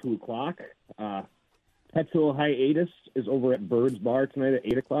playing at 2 o'clock. Petrol Hiatus is over at Bird's Bar tonight at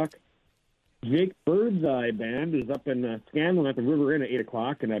 8 o'clock. Jake Birdseye Band is up in Scanlon at the River Inn at 8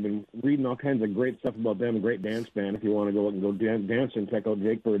 o'clock, and I've been reading all kinds of great stuff about them, a great dance band. If you want to go and go dance and check out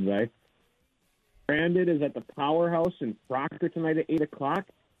Jake Birdseye. Branded is at the Powerhouse in Proctor tonight at 8 o'clock.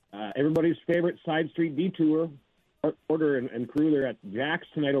 Everybody's favorite Side Street Detour, Order and crew, they're at Jack's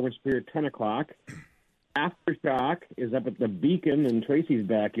tonight over in Superior at 10 o'clock. Aftershock is up at the Beacon in Tracy's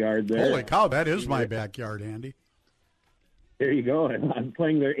backyard there. Holy cow, that is my backyard, Andy. There you go. I'm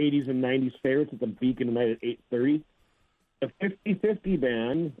playing their 80s and 90s favorites at the Beacon tonight at 8:30. The 50-50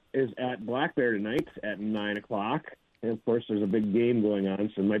 band is at Black Bear tonight at 9 o'clock. And, of course, there's a big game going on,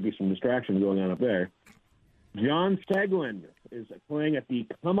 so there might be some distraction going on up there. John Seguin is playing at the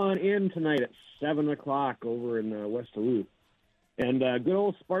Come On In tonight at 7 o'clock over in West Duluth. And good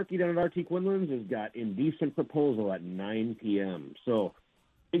old Sparky down at RT Quinlan's has got Indecent Proposal at 9 p.m. So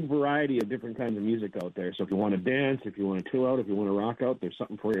big variety of different kinds of music out there. So if you want to dance, if you want to chill out, if you want to rock out, there's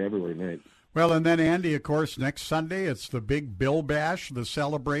something for you everywhere tonight. Well, and then, Andy, of course, next Sunday, it's the big Bill Bash, the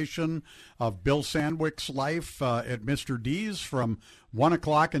celebration of Bill Sandwick's life at Mr. D's from 1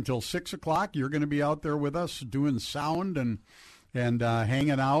 o'clock until 6 o'clock. You're going to be out there with us doing sound and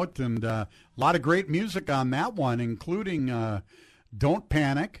hanging out, and a lot of great music on that one, including Don't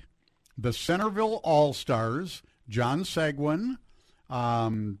Panic, the Centerville All-Stars, John Seguin,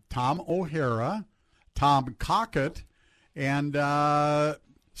 Tom O'Hara, Tom Cockett, and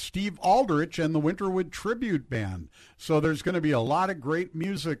Steve Aldrich and the Winterwood Tribute Band. So there's going to be a lot of great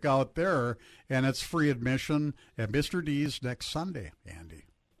music out there, and it's free admission at Mr. D's next Sunday, Andy.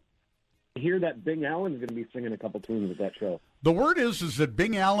 I hear that Bing Allen's going to be singing a couple tunes at that show. The word is that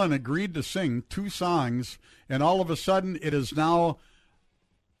Bing Allen agreed to sing 2 songs, and all of a sudden it is now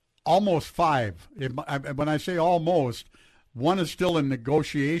almost 5. When I say almost, one is still in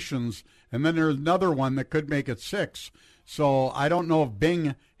negotiations, and then there's another one that could make it 6. So I don't know if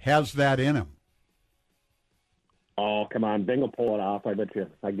Bing has that in him. Oh, come on. Bing will pull it off, I bet you.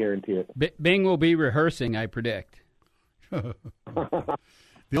 I guarantee it. Bing will be rehearsing, I predict. The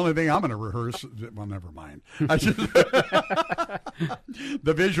only thing I'm going to rehearse, well, never mind.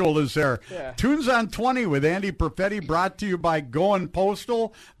 The visual is there. Yeah. Tunes on 20 with Andy Perfetti, brought to you by Going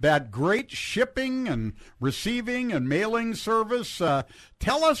Postal, that great shipping and receiving and mailing service.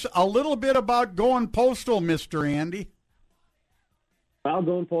 Tell us a little bit about Going Postal, Mr. Andy. Well,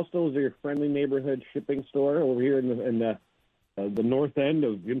 Going Postal is your friendly neighborhood shipping store over here in the north end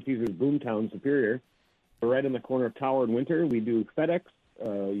of Jim Caesar's Boomtown, Superior. We're right in the corner of Tower and Winter. We do FedEx,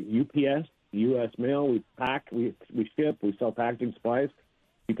 UPS, U.S. Mail. We pack, we ship, we sell packaging supplies.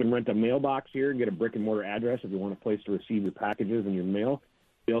 You can rent a mailbox here and get a brick-and-mortar address if you want a place to receive your packages and your mail.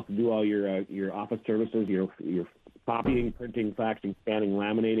 We also do all your office services, your copying, printing, faxing, scanning,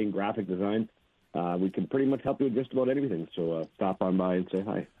 laminating, graphic design. We can pretty much help you with just about anything, so stop on by and say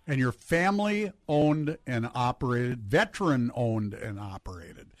hi. And you're family-owned and operated, veteran-owned and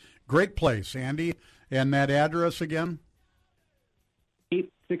operated. Great place, Andy. And that address again?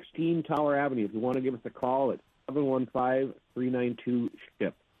 816 Tower Avenue. If you want to give us a call, it's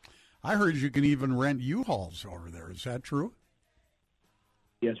 715-392-SHIP. I heard you can even rent U-Hauls over there. Is that true?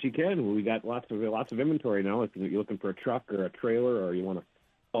 Yes, you can. We got lots of inventory now. If you're looking for a truck or a trailer, or you want to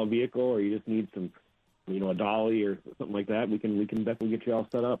a vehicle, or you just need some, a dolly or something like that, we can definitely get you all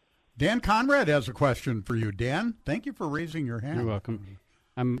set up. Dan Conrad has a question for you. Dan, thank you for raising your hand. You're welcome.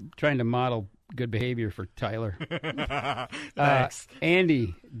 I'm trying to model good behavior for Tyler. Thanks.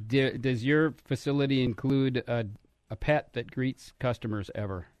 Andy, does your facility include a pet that greets customers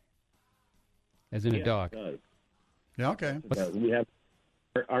ever? As in a dog? It does. Yeah, okay. We have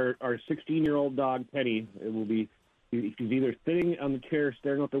our 16-year-old dog, Penny. It will be She's either sitting on the chair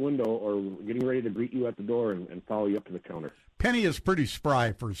staring out the window or getting ready to greet you at the door and follow you up to the counter. Penny is pretty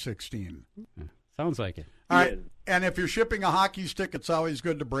spry for 16. Sounds like it. All right. And if you're shipping a hockey stick, it's always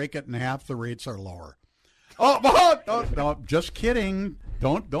good to break it in half. The rates are lower. No, just kidding.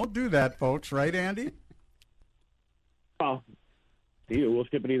 Don't do that, folks. Right, Andy? Oh, we'll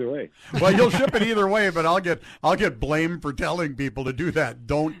ship it either way. Well, you'll ship it either way, but I'll get blamed for telling people to do that.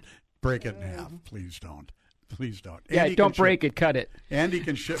 Don't break it in half. Please don't. Please don't. Yeah, Andy don't break it, cut it. Andy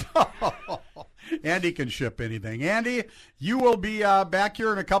can ship. Andy can ship anything. Andy, you will be back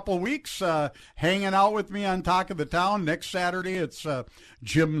here in a couple of weeks, hanging out with me on Talk of the Town. Next Saturday, it's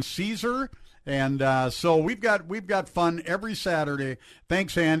Jim Caesar, and so we've got fun every Saturday.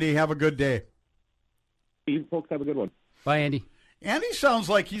 Thanks, Andy. Have a good day. You folks have a good one. Bye, Andy. Andy sounds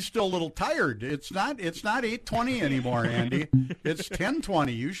like he's still a little tired. It's not 8:20 anymore, Andy. It's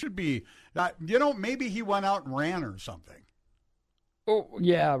 10:20. You should be, maybe he went out and ran or something. Oh,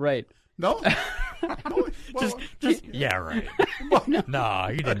 yeah, right. No? Just yeah, right. No,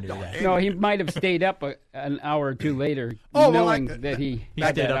 he didn't do that. No, he might have stayed up an hour or two later, knowing that he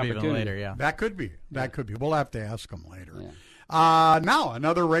had stayed that up opportunity. even later, yeah. That could be. We'll have to ask him later. Yeah. Now,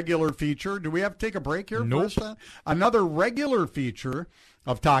 another regular feature. Do we have to take a break here? Nope. First? Another regular feature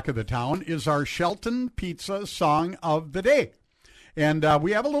of Talk of the Town is our Shelton Pizza Song of the Day. And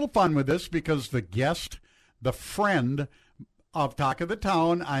we have a little fun with this because the guest, the friend of Talk of the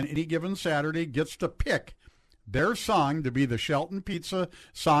Town on any given Saturday gets to pick their song to be the Shelton Pizza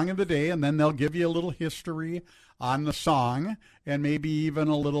Song of the Day, and then they'll give you a little history on the song and maybe even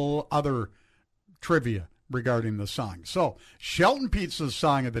a little other trivia regarding the song. So, Shelton Pizza's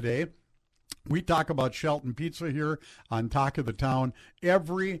Song of the Day. We talk about Shelton Pizza here on Talk of the Town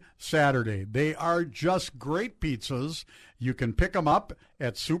every Saturday. They are just great pizzas. You can pick them up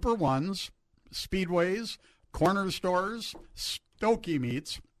at Super Ones, Speedways, corner stores, Stokey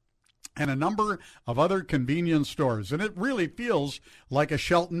Meats, and a number of other convenience stores. And it really feels like a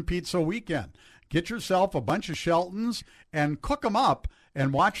Shelton Pizza weekend. Get yourself a bunch of Sheltons and cook them up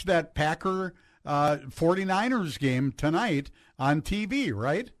and watch that Packer 49ers game tonight on TV,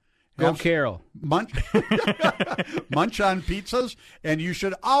 right? Go Carol. Munch on pizzas, and you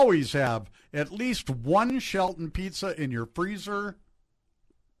should always have at least one Shelton pizza in your freezer.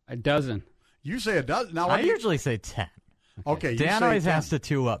 A dozen. You say a dozen. Now, I usually say 10. Okay, Dan always has to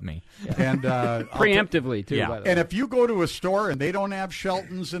two-up me. And preemptively, too, yeah. by the way. And if you go to a store and they don't have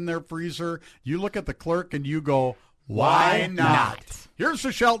Sheltons in their freezer, you look at the clerk and you go, why not? Here's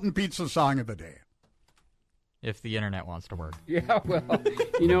the Shelton Pizza Song of the Day. If the internet wants to work. Yeah, well,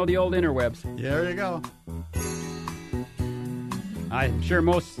 the old interwebs. There you go. I'm sure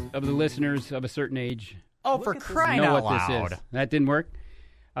most of the listeners of a certain age for crying know out what loud. this is. That didn't work.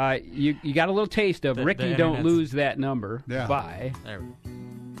 You got a little taste of Ricky Don't Lose That Number by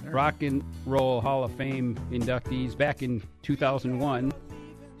Rock and Roll Hall of Fame inductees back in 2001,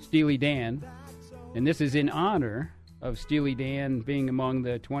 Steely Dan. And this is in honor of Steely Dan being among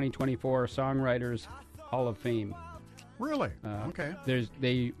the 2024 Songwriters Hall of Fame. Really? Okay.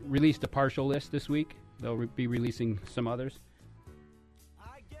 They released a partial list this week. They'll be releasing some others.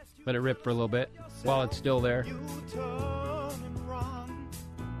 Let it rip for a little bit while it's still there.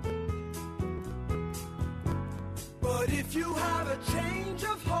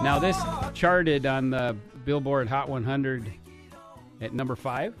 Now, this charted on the Billboard Hot 100 at number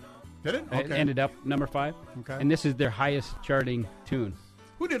 5. Did it? Okay. It ended up number 5. Okay. And this is their highest charting tune.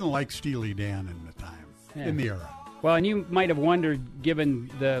 Who didn't like Steely Dan in the time, in the era? Well, and you might have wondered, given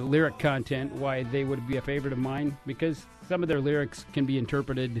the lyric content, why they would be a favorite of mine, because some of their lyrics can be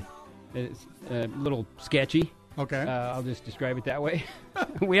interpreted as a little sketchy. Okay. I'll just describe it that way.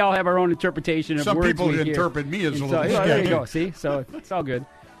 We all have our own interpretation of Some words. people we hear. interpret me as a little sketchy. sketchy. There you go, see? So it's all good.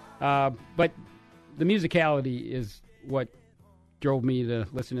 But the musicality is what drove me to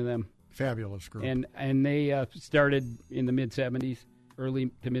listen to them. Fabulous group. And they started in the mid-'70s, early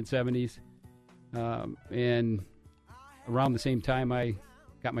to mid-'70s. And around the same time, I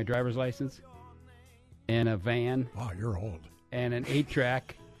got my driver's license and a van. Wow, you're old. And an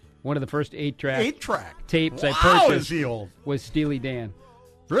 8-track. One of the first 8-track tapes I Wow, purchased is he old. was Steely Dan.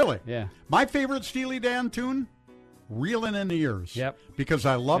 Really? Yeah. My favorite Steely Dan tune, Reelin' in the Years. Yep. Because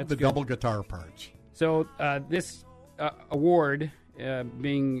I love That's the good. double guitar parts. So this award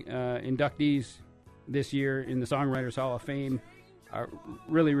being inductees this year in the Songwriters Hall of Fame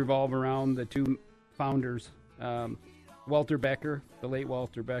really revolve around the two founders, Walter Becker, the late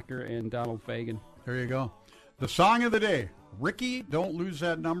Walter Becker, and Donald Fagen. There you go. The song of the day, Ricky, Don't Lose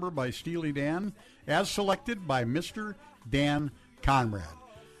That Number by Steely Dan, as selected by Mr. Dan Conrad.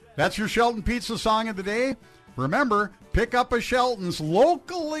 That's your Shelton Pizza Song of the Day. Remember, pick up a Shelton's,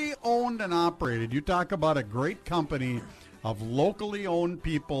 locally owned and operated. You talk about a great company of locally owned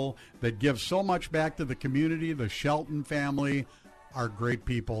people that give so much back to the community. The Shelton family are great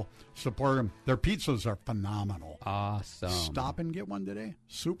people. Support them. Their pizzas are phenomenal. Awesome. Stop and get one today.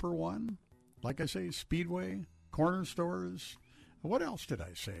 Super One. Like I say, Speedway, corner stores. What else did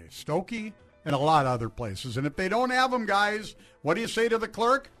I say? Stokey and a lot of other places. And if they don't have them, guys, what do you say to the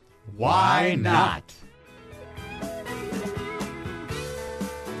clerk? Why not?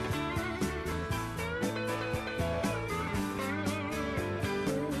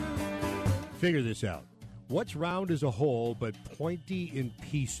 Figure this out. What's round as a whole but pointy in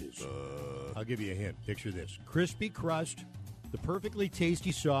pieces? I'll give you a hint. Picture this. Crispy crust, the perfectly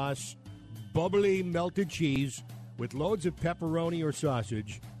tasty sauce, bubbly melted cheese with loads of pepperoni or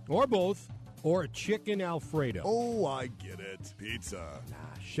sausage, or both, or a chicken Alfredo. Oh, I get it. Pizza.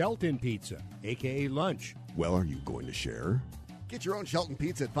 Shelton Pizza, a.k.a. lunch. Well, are you going to share? Get your own Shelton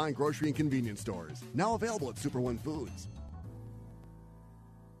Pizza at fine grocery and convenience stores. Now available at Super One Foods.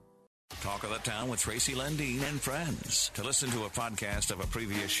 Talk of the Town with Tracy Landine and friends. To listen to a podcast of a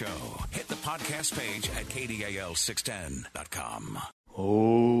previous show, hit the podcast page at KDAL610.com.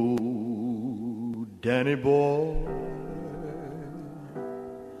 Oh, Danny boy,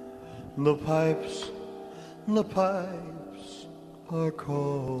 the pipes are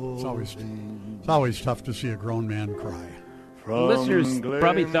calling. It's always tough to see a grown man cry. The listeners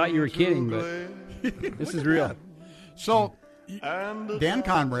probably thought you were kidding, but this is real. So, Dan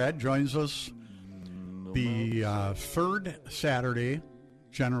Conrad joins us the third Saturday,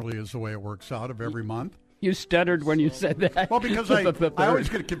 generally is the way it works out, of every month. You stuttered when you said that. Well, because I always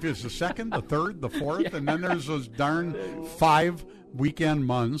get confused. The second, the third, the fourth, yeah. And then there's those darn 5 weekend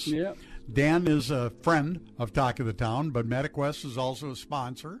months. Yep. Dan is a friend of Talk of the Town, but MetaQuest is also a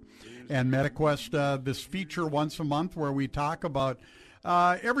sponsor. And MetaQuest, this feature once a month where we talk about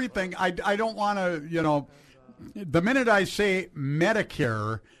everything. I don't want to, the minute I say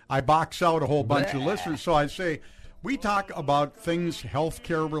Medicare, I box out a whole bunch of listeners. So I say we talk about things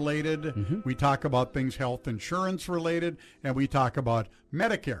healthcare related, we talk about things health insurance related, and we talk about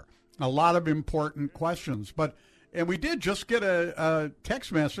Medicare. A lot of important questions. And we did just get a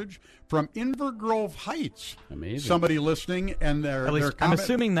text message from Invergrove Heights. Amazing. Somebody listening, and their I'm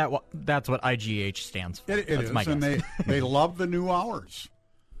assuming that's what IGH stands for. It is, and they love the new hours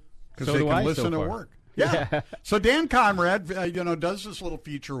because so they can listen so at work. Yeah. So Dan Conrad, does this little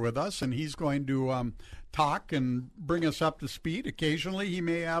feature with us, and he's going to talk and bring us up to speed. Occasionally, he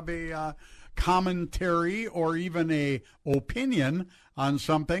may have a commentary or even a opinion on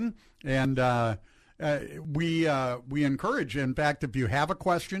something, and we encourage. In fact, if you have a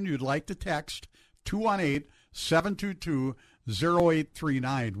question you'd like to text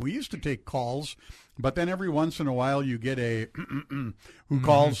 218-722-0839. We used to take calls, but then every once in a while you get a who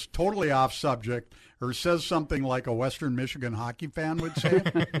calls totally off subject or says something like a Western Michigan hockey fan would say.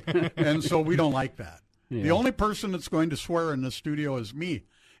 And so we don't like that. Yeah. The only person that's going to swear in the studio is me,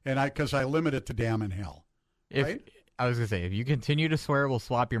 and because I limit it to damn and hell. Right? I was going to say, if you continue to swear, we'll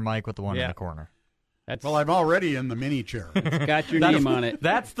swap your mic with the one in the corner. Well, I'm already in the mini chair. It's got your name on it.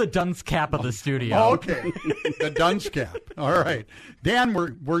 That's the dunce cap of the studio. Oh, okay, the dunce cap. All right, Dan,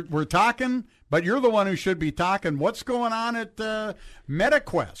 we're talking, but you're the one who should be talking. What's going on at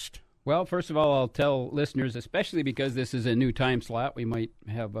MetaQuest? Well, first of all, I'll tell listeners, especially because this is a new time slot, we might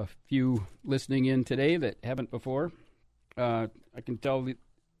have a few listening in today that haven't before. I can tell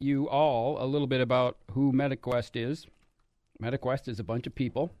you all a little bit about who MetaQuest is. MetaQuest is a bunch of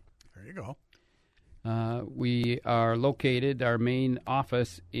people. There you go. We are located, our main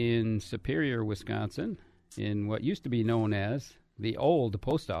office in Superior, Wisconsin, in what used to be known as the old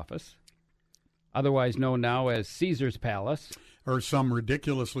post office, otherwise known now as Caesar's Palace. Or some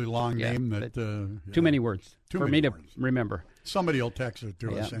ridiculously long name that... too many words for me to remember. Somebody will text it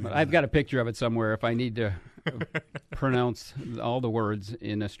to us. But I've got a picture of it somewhere. If I need to pronounce all the words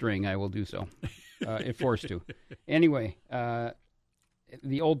in a string, I will do so, if forced to. Anyway,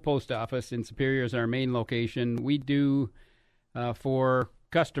 the old post office in Superior is our main location. We do, for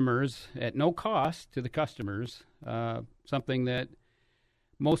customers, at no cost to the customers, something that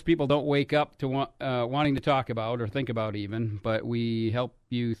most people don't wake up to wanting to talk about or think about even, but we help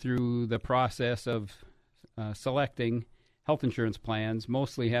you through the process of selecting health insurance plans,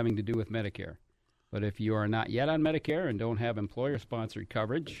 mostly having to do with Medicare. But if you are not yet on Medicare and don't have employer-sponsored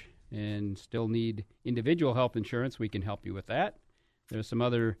coverage and still need individual health insurance, we can help you with that. There's some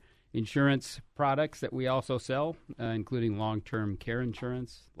other insurance products that we also sell, including long-term care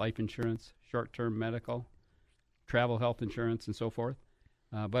insurance, life insurance, short-term medical, travel health insurance, and so forth.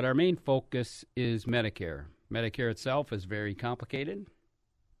 But our main focus is Medicare. Medicare itself is very complicated.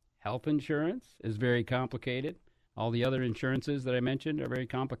 Health insurance is very complicated. All the other insurances that I mentioned are very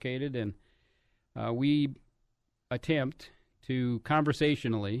complicated, and we attempt to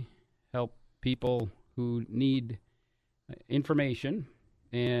conversationally help people who need information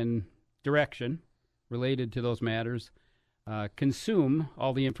and direction related to those matters consume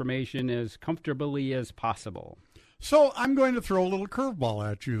all the information as comfortably as possible. So I'm going to throw a little curveball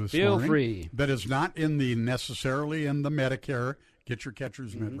at you this morning. Feel free. That is not necessarily in the Medicare. Get your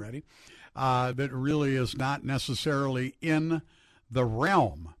catcher's mitt ready. That really is not necessarily in the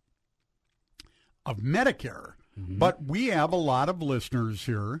realm of Medicare. But we have a lot of listeners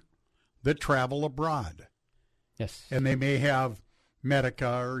here that travel abroad. Yes. And they may have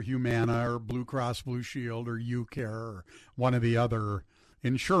Medica or Humana or Blue Cross Blue Shield or UCare or one of the other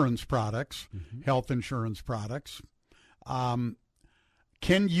insurance products, health insurance products. Can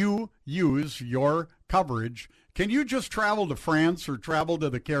you use your coverage? Can you just travel to France or travel to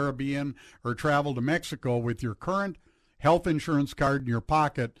the Caribbean or travel to Mexico with your current health insurance card in your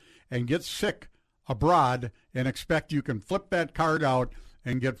pocket and get sick abroad and expect you can flip that card out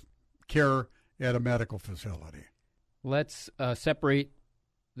and get care at a medical facility? Let's separate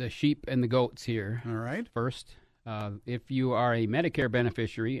the sheep and the goats here. All right. First, if you are a Medicare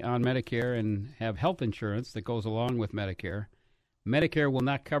beneficiary on Medicare and have health insurance that goes along with Medicare, Medicare will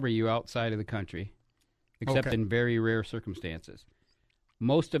not cover you outside of the country, except in very rare circumstances.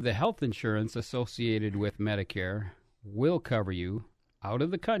 Most of the health insurance associated with Medicare will cover you out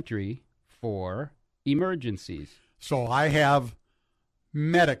of the country for emergencies. So I have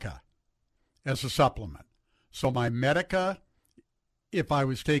Medica as a supplement. So my Medica, if I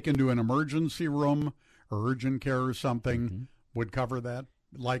was taken to an emergency room or urgent care or something, would cover that,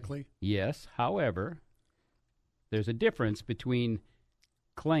 likely? Yes. However, there's a difference between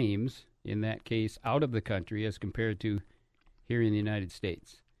claims, in that case, out of the country as compared to here in the United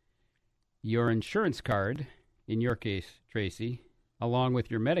States. Your insurance card, in your case, Tracy, along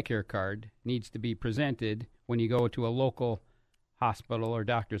with your Medicare card, needs to be presented when you go to a local hospital or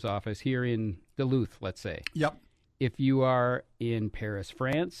doctor's office here in Duluth, let's say. Yep. If you are in Paris,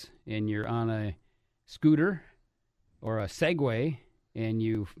 France, and you're on a scooter or a Segway and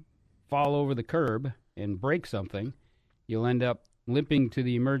you fall over the curb and break something, you'll end up limping to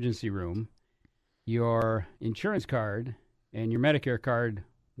the emergency room. Your insurance card and your Medicare card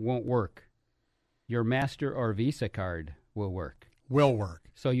won't work. Your Master or Visa card will work. Will work.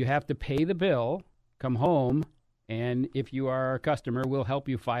 So you have to pay the bill, come home, and if you are a customer, we'll help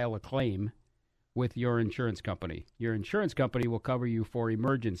you file a claim with your insurance company. Your insurance company will cover you for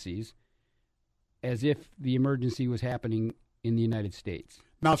emergencies as if the emergency was happening in the United States.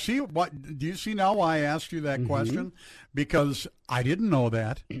 Now, do you see now why I asked you that question? Because I didn't know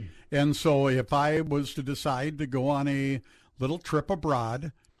that. And so if I was to decide to go on a little trip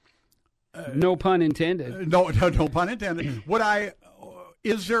abroad. No pun intended. No pun intended.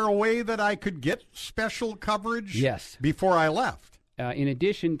 Is there a way that I could get special coverage? Yes. Before I left? In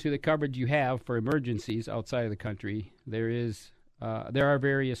addition to the coverage you have for emergencies outside of the country, there are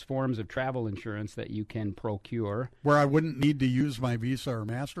various forms of travel insurance that you can procure. Where I wouldn't need to use my Visa or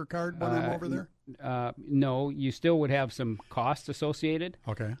MasterCard when I'm over there? No, you still would have some costs associated.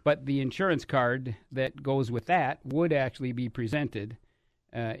 Okay. But the insurance card that goes with that would actually be presented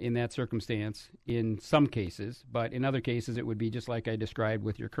in that circumstance in some cases. But in other cases, it would be just like I described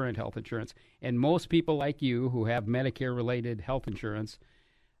with your current health insurance. And most people like you who have Medicare-related health insurance,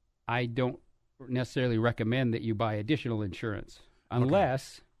 I don't necessarily recommend that you buy additional insurance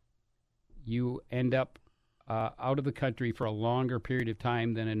unless you end up out of the country for a longer period of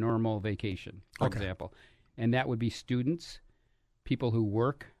time than a normal vacation, for example. And that would be students, people who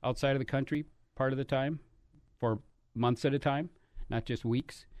work outside of the country part of the time for months at a time, not just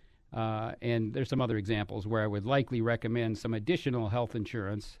weeks. And there's some other examples where I would likely recommend some additional health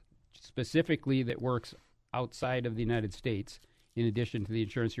insurance specifically that works outside of the United States in addition to the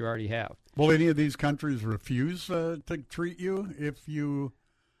insurance you already have. Will any of these countries refuse to treat you if you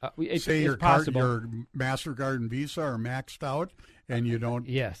say your MasterCard and Visa are maxed out and you don't?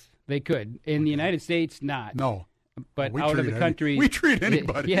 Yes, they could. In the United States, not. No. But out of the country... We treat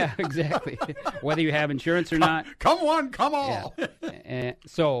anybody. Yeah, exactly. Whether you have insurance or not. Come one, come all. Yeah.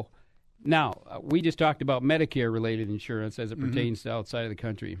 So now, we just talked about Medicare-related insurance as it pertains to outside of the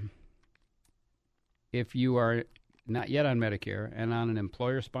country. If you are not yet on Medicare and on an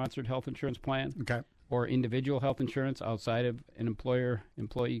employer-sponsored health insurance plan or individual health insurance outside of an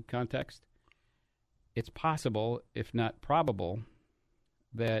employer-employee context, it's possible, if not probable,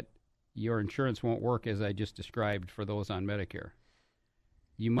 that your insurance won't work as I just described for those on Medicare.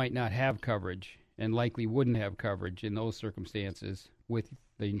 You might not have coverage and likely wouldn't have coverage in those circumstances with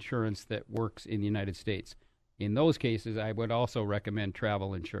the insurance that works in the United States. In those cases, I would also recommend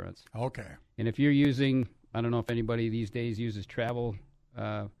travel insurance. Okay. And if you're using, I don't know if anybody these days uses travel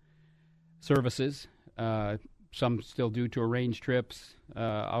services. Some still do to arrange trips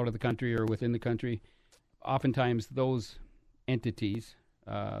out of the country or within the country. Oftentimes, those entities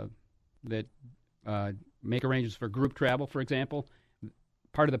that make arrangements for group travel, for example,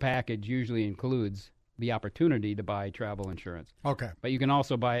 part of the package usually includes the opportunity to buy travel insurance. Okay. But you can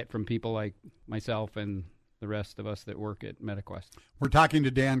also buy it from people like myself and the rest of us that work at MetaQuest. We're talking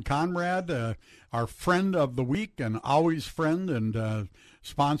to Dan Conrad, our friend of the week, and always friend and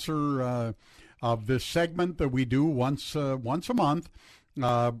sponsor of this segment that we do once a month,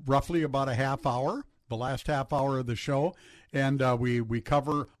 roughly about a half hour, the last half hour of the show. And we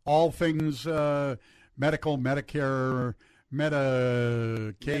cover all things medical, Medicare,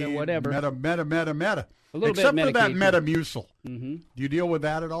 Medicaid, whatever. Meta. A little Except bit for that Medicaid. Metamucil. Mm-hmm. Do you deal with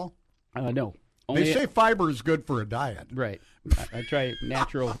that at all? No. They say fiber is good for a diet. Right. I try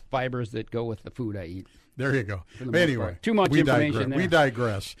natural fibers that go with the food I eat. There you go. For the most Anyway, part. Too much information there. We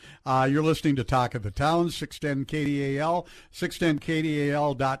digress. You're listening to Talk of the Town, 610 KDAL,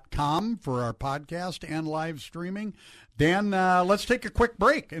 610KDAL.com for our podcast and live streaming. Dan, let's take a quick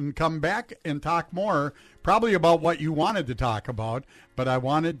break and come back and talk more, probably about what you wanted to talk about. But I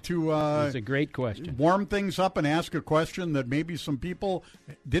wanted to It's a great question. Warm things up and ask a question that maybe some people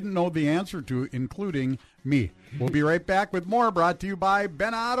didn't know the answer to, including me. We'll be right back with more, brought to you by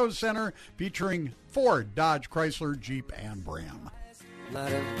Ben Auto Center, featuring Ford, Dodge, Chrysler, Jeep, and Ram.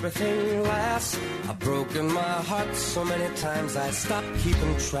 Not everything lasts. I've broken my heart so many times I stopped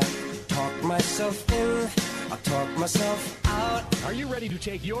keeping track. Talk myself in, I talk myself out. Are you ready to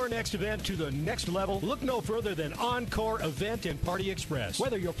take your next event to the next level? Look no further than Encore Event and Party Express.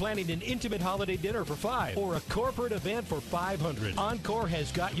 Whether you're planning an intimate holiday dinner for 5 or a corporate event for 500, Encore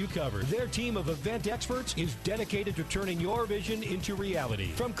has got you covered. Their team of event experts is dedicated to turning your vision into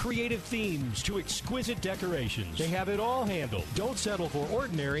reality. From creative themes to exquisite decorations, they have it all handled. Don't settle for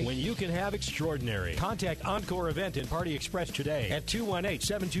ordinary when you can have extraordinary. Contact Encore Event and Party Express today at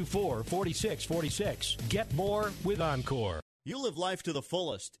 218-724-4646. Get more with Encore. You live life to the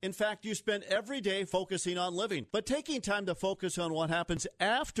fullest. In fact, you spend every day focusing on living. But taking time to focus on what happens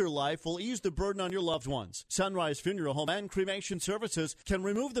after life will ease the burden on your loved ones. Sunrise Funeral Home and Cremation Services can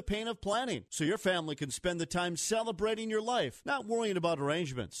remove the pain of planning so your family can spend the time celebrating your life, not worrying about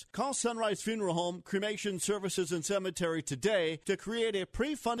arrangements. Call Sunrise Funeral Home, Cremation Services, and Cemetery today to create a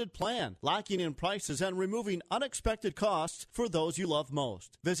pre-funded plan, locking in prices and removing unexpected costs for those you love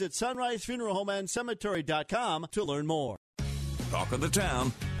most. Visit sunrisefuneralhomeandcemetery.com to learn more. Talk of the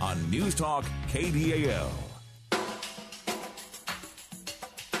Town on News Talk KDAL.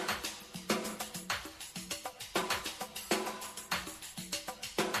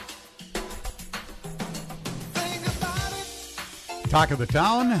 Talk of the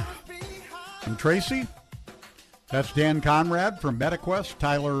Town. I'm Tracy. That's Dan Conrad from MetaQuest.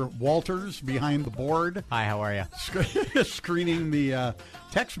 Tyler Walters behind the board. Hi, how are you? Screening the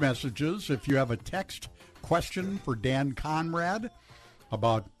text messages. If you have a text question for Dan Conrad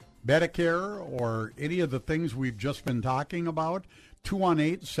about Medicare or any of the things we've just been talking about,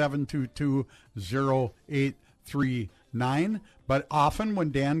 218-722-0839. But often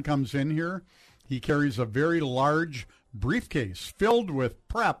when Dan comes in here, he carries a very large briefcase filled with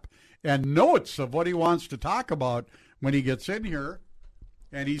prep and notes of what he wants to talk about when he gets in here.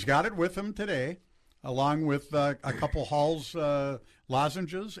 And he's got it with him today, along with a couple Hall's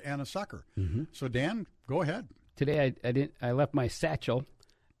lozenges and a sucker. Mm-hmm. So, Dan, go ahead. Today I left my satchel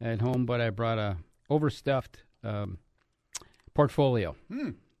at home, but I brought a overstuffed portfolio.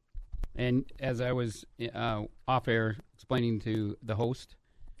 And as I was off air explaining to the host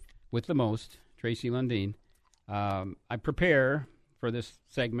with the most, Tracy Lundeen, I prepare for this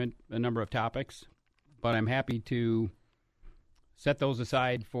segment a number of topics, but I'm happy to set those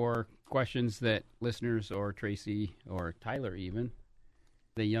aside for questions that listeners or Tracy or Tyler even,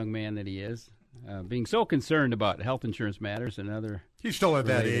 the young man that he is, being so concerned about health insurance matters and other. He's still at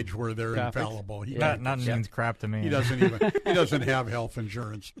that age where they're infallible. That means crap to me. He doesn't have health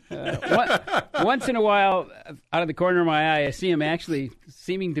insurance. Once in a while, out of the corner of my eye, I see him actually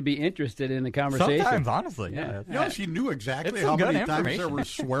seeming to be interested in the conversation. Sometimes, honestly, yeah. Yes, he knew exactly how many times there were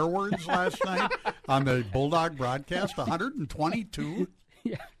swear words last night on the Bulldog broadcast. 122.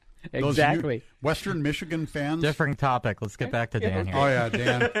 Yeah. Exactly. Western Michigan fans. Different topic. Let's get back to Dan here. Oh, yeah,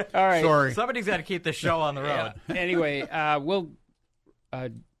 Dan. All right. Sorry. Somebody's got to keep the show on the road. Yeah. Anyway, we'll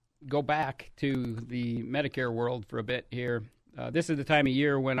go back to the Medicare world for a bit here. This is the time of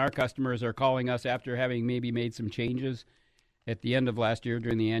year when our customers are calling us after having maybe made some changes at the end of last year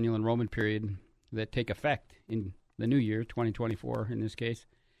during the annual enrollment period that take effect in the new year, 2024 in this case.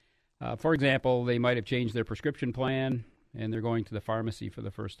 For example, they might have changed their prescription plan and they're going to the pharmacy for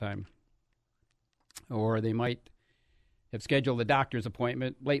the first time. Or they might have scheduled a doctor's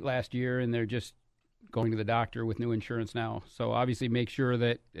appointment late last year and they're just going to the doctor with new insurance now. So obviously make sure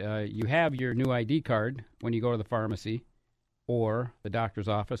that you have your new ID card when you go to the pharmacy or the doctor's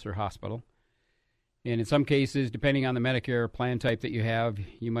office or hospital. And in some cases, depending on the Medicare plan type that you have,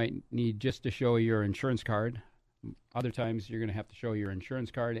 you might need just to show your insurance card. Other times, you're going to have to show your insurance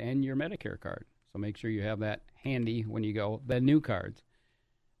card and your Medicare card. So make sure you have that handy when you go. The new cards.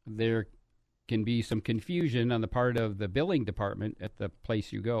 There can be some confusion on the part of the billing department at the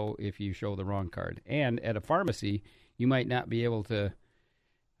place you go if you show the wrong card. And at a pharmacy, you might not be able to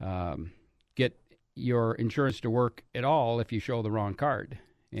get your insurance to work at all if you show the wrong card.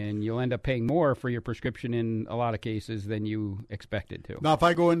 And you'll end up paying more for your prescription in a lot of cases than you expected to. Now, if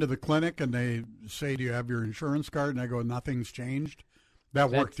I go into the clinic and they say, do you have your insurance card? And I go, nothing's changed. That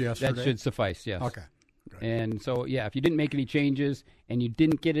worked yesterday? That should suffice, yes. Okay. Good. And so, yeah, if you didn't make any changes and you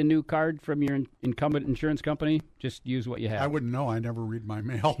didn't get a new card from your incumbent insurance company, just use what you have. I wouldn't know. I never read my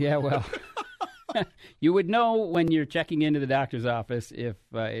mail. Yeah, well, you would know when you're checking into the doctor's office if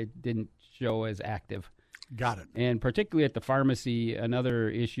it didn't show as active. Got it. And particularly at the pharmacy, another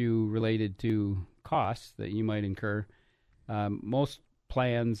issue related to costs that you might incur. Most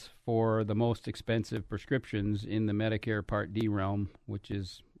plans for the most expensive prescriptions in the Medicare Part D realm, which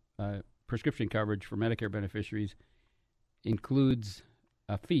is prescription coverage for Medicare beneficiaries, includes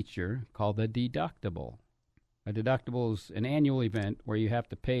a feature called a deductible. A deductible is an annual event where you have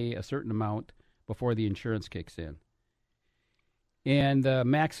to pay a certain amount before the insurance kicks in. And the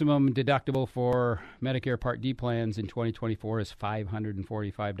maximum deductible for Medicare Part D plans in 2024 is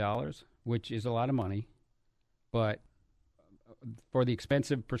 $545, which is a lot of money. But for the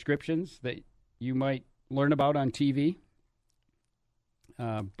expensive prescriptions that you might learn about on TV,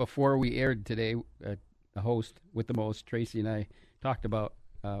 before we aired today, the host with the most, Tracy, and I talked about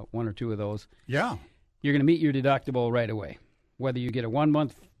one or two of those. Yeah. You're going to meet your deductible right away, whether you get a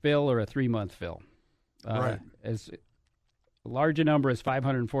 1-month fill or a 3-month fill. Right. As large a number as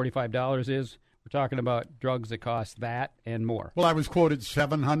 $545 is, we're talking about drugs that cost that and more. Well, I was quoted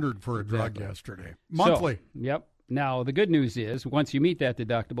 $700 for a drug yesterday. Monthly. So, yep. Now, the good news is, once you meet that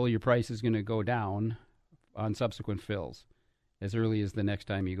deductible, your price is going to go down on subsequent fills as early as the next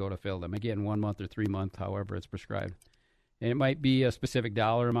time you go to fill them. Again, 1 month or 3 month, however it's prescribed. And it might be a specific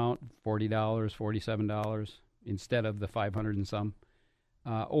dollar amount, $40, $47, instead of the $500 and some.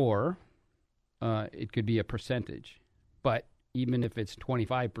 Or it could be a percentage. But even if it's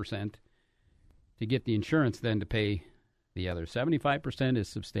 25%, to get the insurance then to pay the other 75% is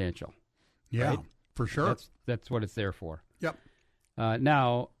substantial. Yeah, right? For sure. That's what it's there for. Yep.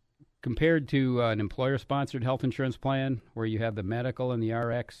 Now, compared to an employer-sponsored health insurance plan where you have the medical and the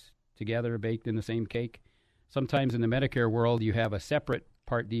RX together baked in the same cake, sometimes in the Medicare world you have a separate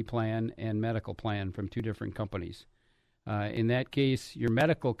Part D plan and medical plan from two different companies. In that case, your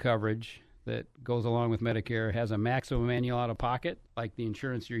medical coverage that goes along with Medicare has a maximum annual out-of-pocket, like the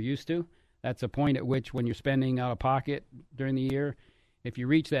insurance you're used to. That's a point at which when you're spending out-of-pocket during the year, if you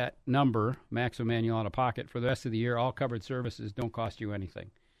reach that number, maximum annual out-of-pocket, for the rest of the year, all covered services don't cost you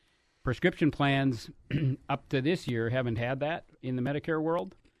anything. Prescription plans up to this year haven't had that in the Medicare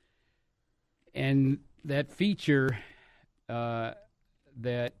world. And that feature, there's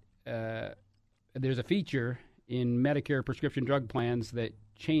a feature in Medicare prescription drug plans that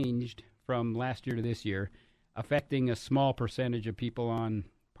changed from last year to this year, affecting a small percentage of people on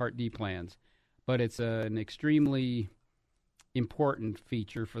Part D plans. But it's an extremely important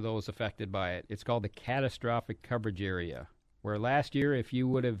feature for those affected by it. It's called the catastrophic coverage area, where last year, if you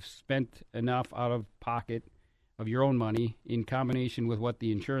would have spent enough out of pocket of your own money in combination with what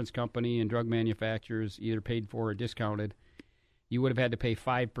the insurance company and drug manufacturers either paid for or discounted, you would have had to pay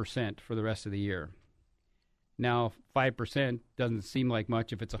 5% for the rest of the year. Now, 5% doesn't seem like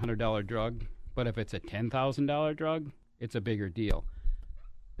much if it's a $100 drug, but if it's a $10,000 drug, it's a bigger deal.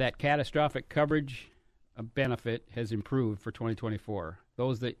 That catastrophic coverage benefit has improved for 2024.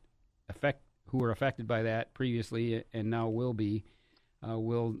 Those who were affected by that previously and now will be,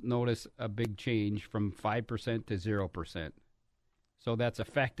 will notice a big change from 5% to 0%. So that's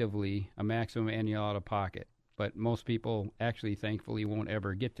effectively a maximum annual out-of-pocket. But most people actually, thankfully, won't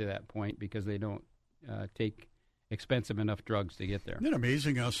ever get to that point because they don't take expensive enough drugs to get there. Isn't it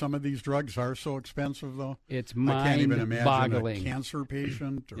amazing how some of these drugs are so expensive, though? It's I can't even imagine mind-boggling. a cancer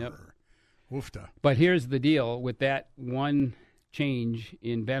patient or Yep. Oofta. But here's the deal. With that one change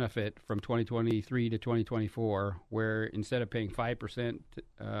in benefit from 2023 to 2024, where instead of paying 5%,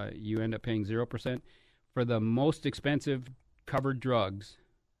 you end up paying 0%. For the most expensive covered drugs,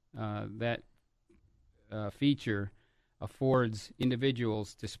 that feature affords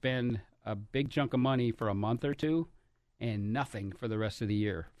individuals to spend a big chunk of money for a month or two and nothing for the rest of the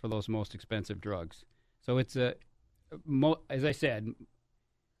year for those most expensive drugs. So it's as I said,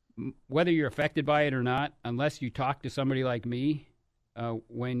 whether you're affected by it or not, unless you talk to somebody like me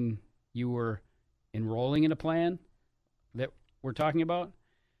when you were enrolling in a plan that we're talking about,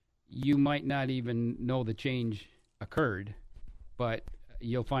 you might not even know the change occurred, but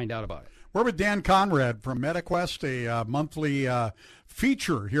you'll find out about it. We're with Dan Conrad from MetaQuest, a monthly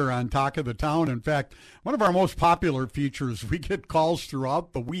feature here on Talk of the Town. In fact, one of our most popular features, we get calls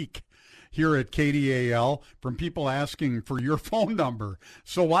throughout the week here at KDAL from people asking for your phone number.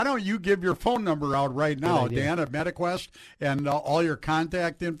 So why don't you give your phone number out right now, Dan, at MetaQuest, and all your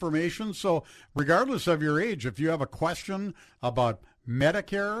contact information. So regardless of your age, if you have a question about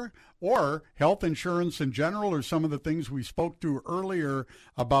Medicare or health insurance in general, or some of the things we spoke to earlier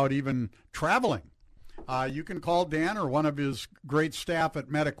about even traveling, you can call Dan or one of his great staff at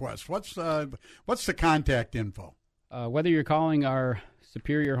MetaQuest. What's the contact info? Whether you're calling our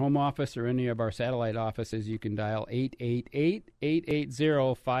Superior Home Office or any of our satellite offices, you can dial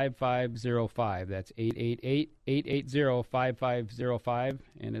 888-880-5505. That's 888-880-5505.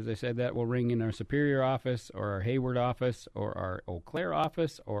 And as I said, that will ring in our Superior office or our Hayward office or our Eau Claire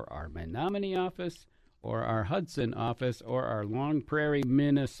office or our Menominee office or our Hudson office or our Long Prairie,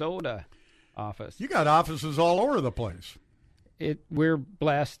 Minnesota office. You got offices all over the place. We're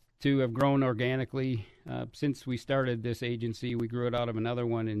blessed to have grown organically. Since we started this agency, we grew it out of another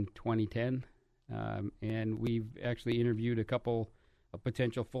one in 2010, and we've actually interviewed a couple of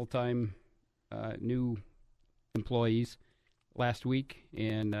potential full-time new employees last week,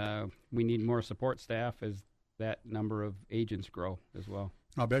 and we need more support staff as that number of agents grow as well.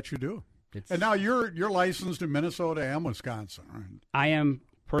 I'll bet you do. And now you're licensed in Minnesota and Wisconsin, right? I am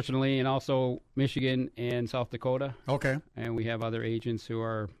personally, and also Michigan and South Dakota. Okay. And we have other agents who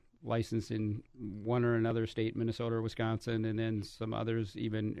are licensed in one or another state, Minnesota or Wisconsin, and then some others,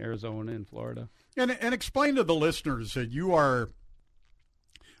 even Arizona and Florida. And explain to the listeners that you are,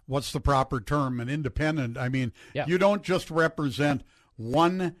 what's the proper term, an independent. I mean, You don't just represent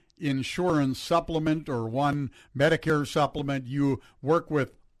one insurance supplement or one Medicare supplement. You work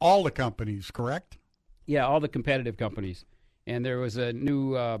with all the companies, correct? Yeah, all the competitive companies. And there was a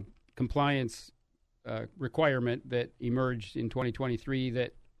new compliance requirement that emerged in 2023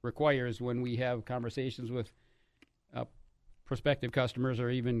 that requires, when we have conversations with prospective customers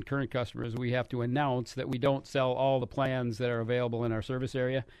or even current customers, we have to announce that we don't sell all the plans that are available in our service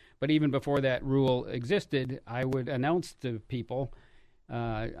area. But even before that rule existed, I would announce to people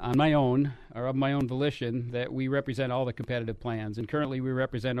on my own or of my own volition that we represent all the competitive plans. And currently we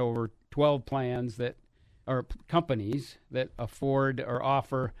represent over 12 plans that are companies that afford or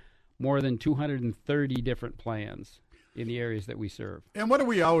offer more than 230 different plans in the areas that we serve. And what do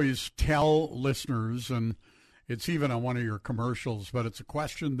we always tell listeners, and it's even on one of your commercials, but it's a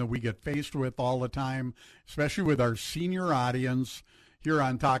question that we get faced with all the time, especially with our senior audience here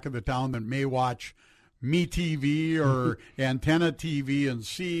on Talk of the Town that may watch MeTV or Antenna TV and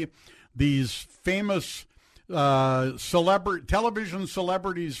see these famous television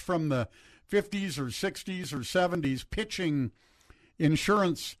celebrities from the 50s or 60s or 70s pitching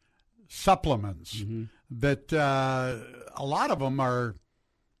insurance supplements that a lot of them are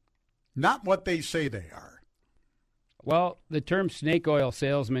not what they say they are. Well, the term snake oil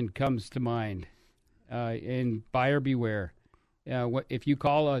salesman comes to mind, and buyer beware. If you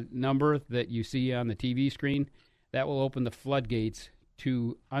call a number that you see on the TV screen, that will open the floodgates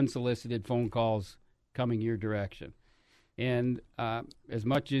to unsolicited phone calls coming your direction. And as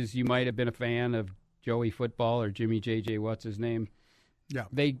much as you might have been a fan of Joey Football or Jimmy J.J. what's his name,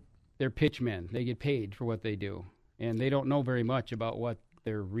 they're pitchmen. They get paid for what they do, and they don't know very much about what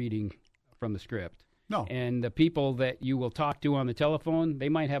they're reading from the script. No. And the people that you will talk to on the telephone, they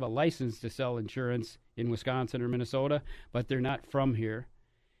might have a license to sell insurance in Wisconsin or Minnesota, but they're not from here.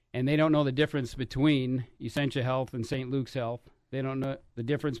 And they don't know the difference between Essentia Health and St. Luke's Health. They don't know the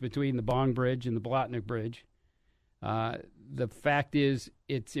difference between the Bong Bridge and the Blotnick Bridge. The fact is,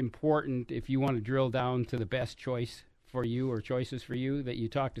 it's important, if you want to drill down to the best choice for you or choices for you, that you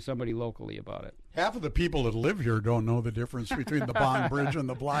talk to somebody locally about it. Half of the people that live here don't know the difference between the Bong Bridge and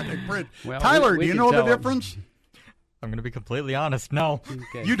the Blotnick Bridge. Well, Tyler, do you know the difference? I'm going to be completely honest. No.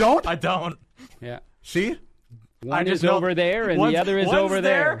 Okay. You don't? I don't. Yeah. See? One is over there, and the other is over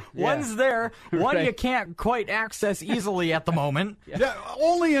there. One's there. One you can't quite access easily at the moment. Yeah,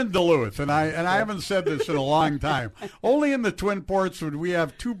 only in Duluth, and I haven't said this in a long time. Only in the Twin Ports would we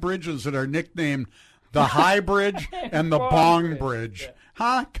have two bridges that are nicknamed the High Bridge and the Bong Bridge.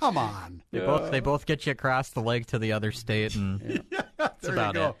 Huh? Come on. They both get you across the lake to the other state, and that's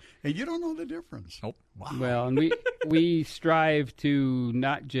about it. And you don't know the difference. Nope. Wow. Well, and we strive to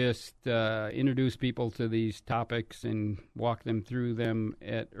not just introduce people to these topics and walk them through them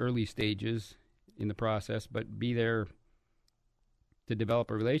at early stages in the process, but be there to develop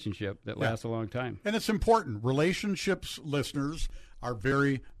a relationship that lasts a long time. And it's important. Relationships, listeners, are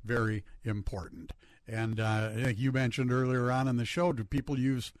very, very important. And I think you mentioned earlier on in the show, do people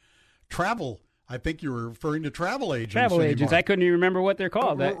use travel? I think you were referring to travel agents. Travel agents. I couldn't even remember what they're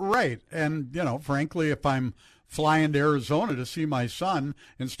called. Right. And, frankly, if I'm flying to Arizona to see my son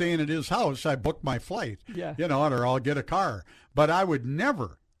and staying at his house, I book my flight, or I'll get a car. But I would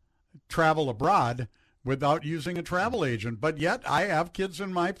never travel abroad without using a travel agent. But yet I have kids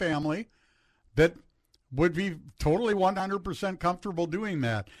in my family that would be totally 100% comfortable doing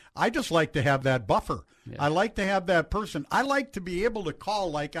that. I just like to have that buffer. Yeah. I like to have that person. I like to be able to call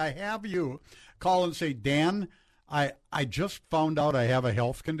like I have you, call and say, Dan, I just found out I have a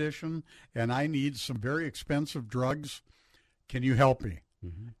health condition and I need some very expensive drugs. Can you help me?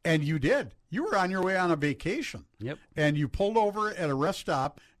 Mm-hmm. And you did. You were on your way on a vacation. Yep. And you pulled over at a rest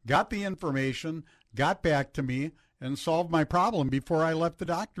stop, got the information, got back to me, and solved my problem before I left the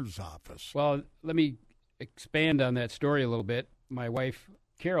doctor's office. Well, let me expand on that story a little bit. My wife,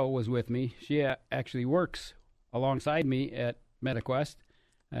 Carol, was with me. She actually works alongside me at MetaQuest,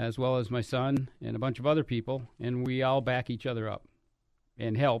 as well as my son and a bunch of other people, and we all back each other up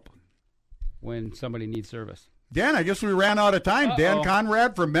and help when somebody needs service. Dan, I guess we ran out of time. Dan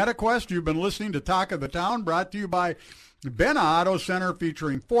Conrad from MetaQuest. You've been listening to Talk of the Town, brought to you by Benna Auto Center,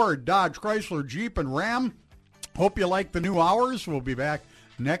 featuring Ford, Dodge, Chrysler, Jeep, and Ram. Hope you like the new hours. We'll be back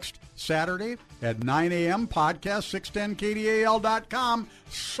next Saturday at 9 a.m. Podcast 610KDAL.com.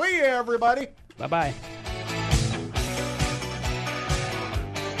 See you, everybody. Bye-bye.